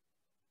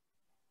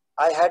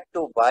I had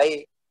to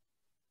buy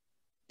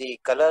the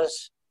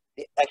colors,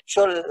 the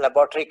actual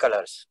laboratory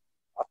colors,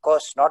 of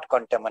course not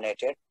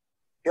contaminated,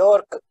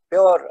 pure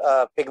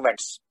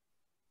pigments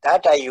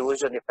that I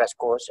used on the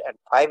frescoes, and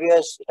 5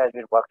 years it has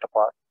been worked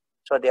upon.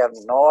 So they have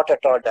not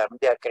at all done,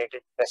 they are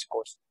created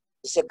frescoes.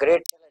 This is a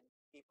great challenge.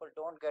 People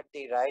don't get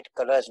the right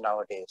colors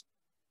nowadays.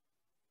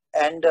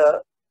 And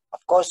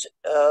of course,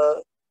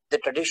 the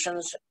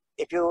traditions,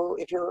 if you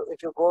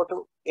go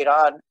to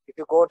Iran, if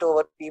you go to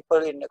our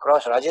people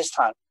across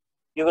Rajasthan,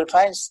 you will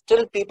find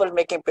still people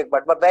making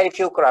pigment, but very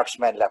few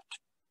craftsmen left.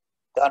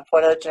 The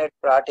unfortunate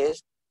part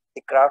is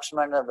the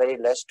craftsmen are very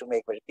less to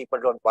make, but people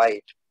don't buy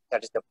it.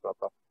 That is the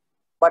problem.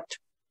 But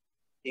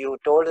you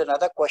told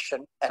another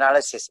question,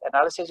 analysis.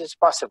 Analysis is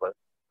possible.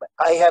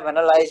 I have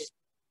analyzed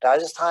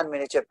Rajasthan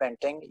miniature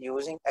painting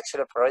using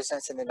X-ray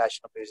fluorescence in the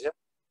National Museum.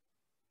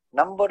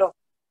 Number of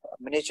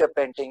miniature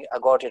painting I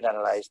got it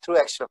analyzed through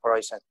X-ray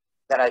fluorescence.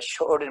 Then I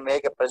showed and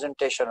make a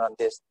presentation on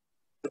this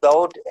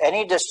without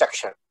any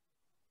destruction,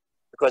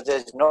 because there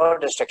is no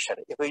destruction.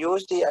 If you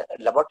use the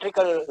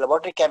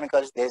laboratory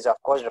chemicals, there is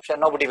of course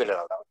destruction. Nobody will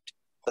allow it.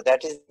 So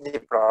that is the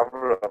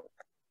problem.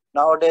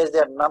 Nowadays,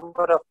 there are a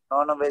number of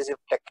non-invasive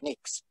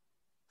techniques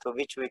through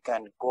which we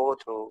can go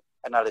through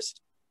analysis.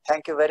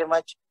 Thank you very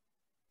much,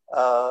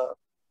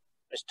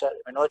 Mr.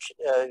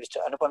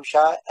 Anupam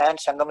Shah and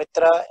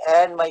Sanghamitra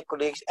and my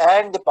colleagues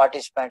and the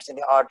participants in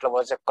the art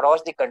lovers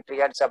across the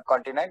country and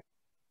subcontinent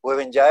who have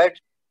enjoyed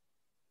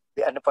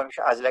the Anupam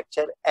Shah's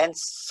lecture, and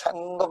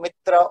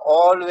Sanghamitra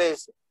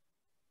always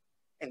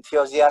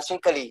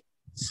enthusiastically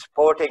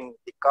supporting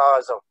the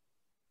cause of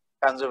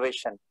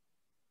conservation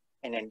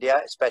in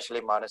India, especially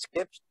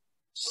manuscripts.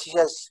 She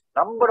has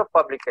number of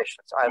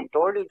publications. I have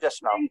told you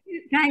just now.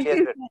 Thank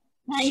you.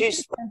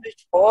 She's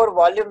published 4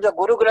 volumes of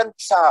Guru Granth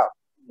Sahib.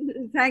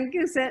 Thank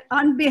you, sir.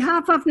 On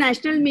behalf of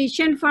National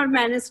Mission for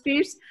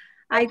Manuscripts,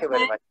 Thank you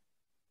very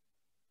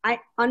much.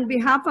 On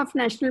behalf of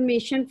National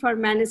Mission for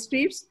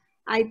Manuscripts,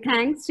 I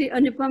thank Sri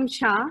Anupam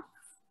Shah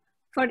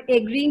for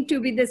agreeing to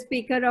be the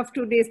speaker of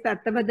today's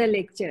Tattvabodha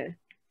lecture.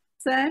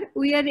 Sir,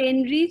 we are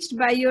enriched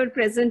by your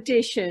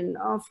presentation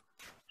of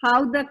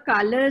how the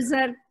colors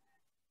are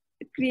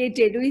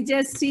created. We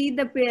just see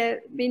the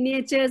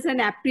miniatures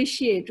and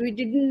appreciate. We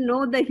didn't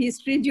know the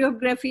history,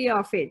 geography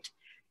of it.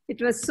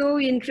 It was so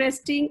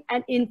interesting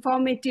and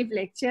informative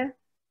lecture.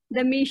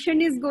 The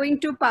mission is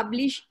going to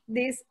publish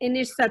this in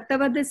its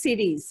Tattvabodha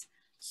series.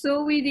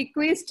 So we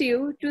request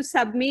you to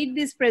submit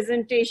this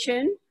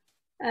presentation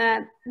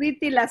with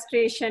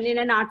illustration in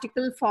an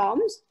article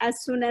forms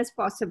as soon as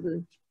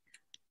possible.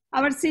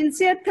 Our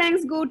sincere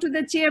thanks go to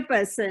the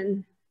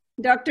chairperson,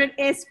 Dr.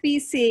 S.P.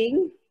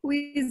 Singh, who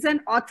is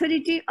an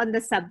authority on the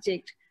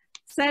subject.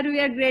 Sir, we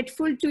are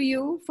grateful to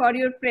you for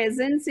your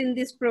presence in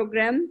this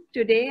program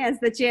today as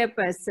the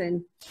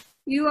chairperson.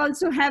 You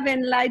also have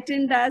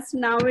enlightened us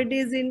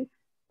nowadays in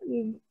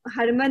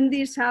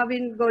Harmandir Sahib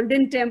in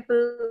Golden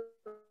Temple.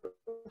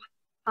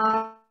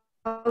 How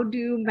do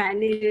you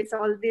manage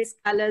all these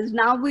colors?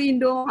 Now we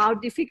know how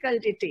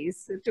difficult it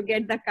is to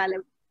get the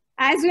color.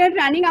 As we are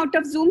running out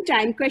of Zoom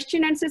time,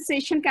 question and answer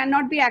session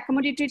cannot be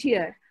accommodated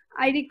here.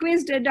 I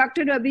request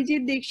Dr.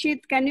 Abhijit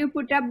Dikshit, can you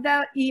put up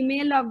the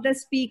email of the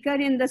speaker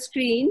in the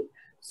screen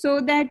so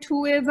that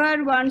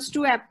whoever wants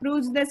to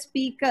approach the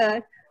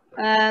speaker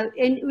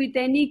with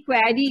any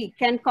query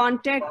can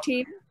contact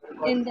him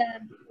through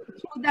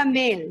the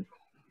mail.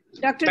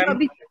 Dr.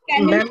 Abhijit,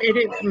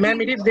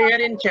 Ma'am, it is there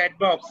in chat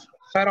box.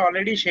 Sir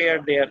already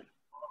shared there.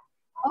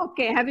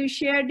 Okay, have you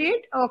shared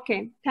it?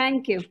 Okay,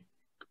 thank you.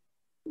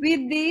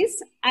 With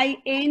this, I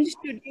end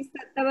today's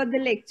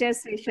Tattvabodha lecture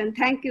session.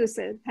 Thank you,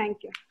 sir.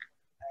 Thank you.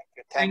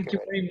 Thank you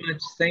very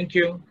much. Thank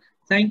you.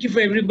 Thank you for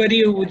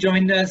everybody who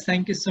joined us.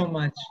 Thank you so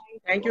much.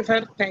 Thank you,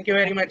 sir. Thank you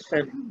very much,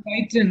 sir.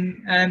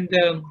 Tighten, and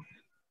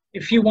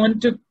if you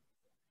want to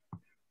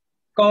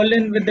call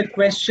in with the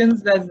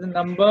questions, that's the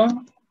number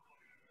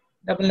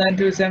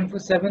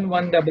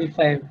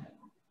 9927471555.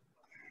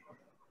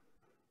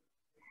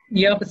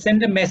 Yeah, but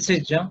send a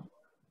message. Huh?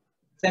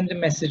 Send a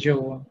message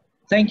over.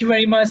 Thank you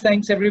very much.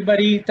 Thanks,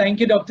 everybody.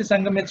 Thank you, Dr.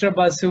 Sangamitra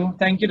Basu.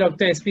 Thank you,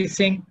 Dr. S.P.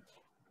 Singh.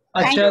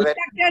 Thank you, Achal. Dr.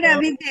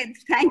 Abhijit.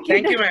 Thank you.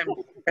 Thank you, ma'am.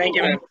 Thank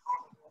you, ma'am.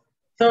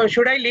 So,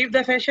 should I leave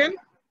the session?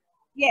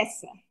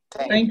 Yes, sir.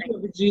 Thank you,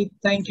 Abhijit.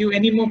 Thank you.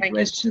 Any more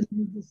questions?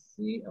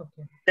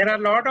 Okay. There are a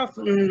lot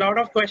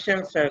of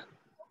questions, sir.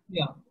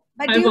 Yeah.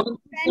 But you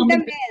send the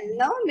mail,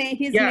 no?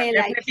 His yeah, mail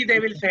definitely they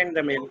will send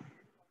the mail.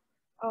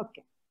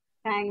 Okay.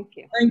 Thank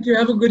you. Thank you.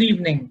 Have a good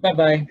evening.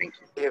 Bye-bye.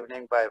 Good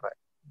evening. Bye-bye.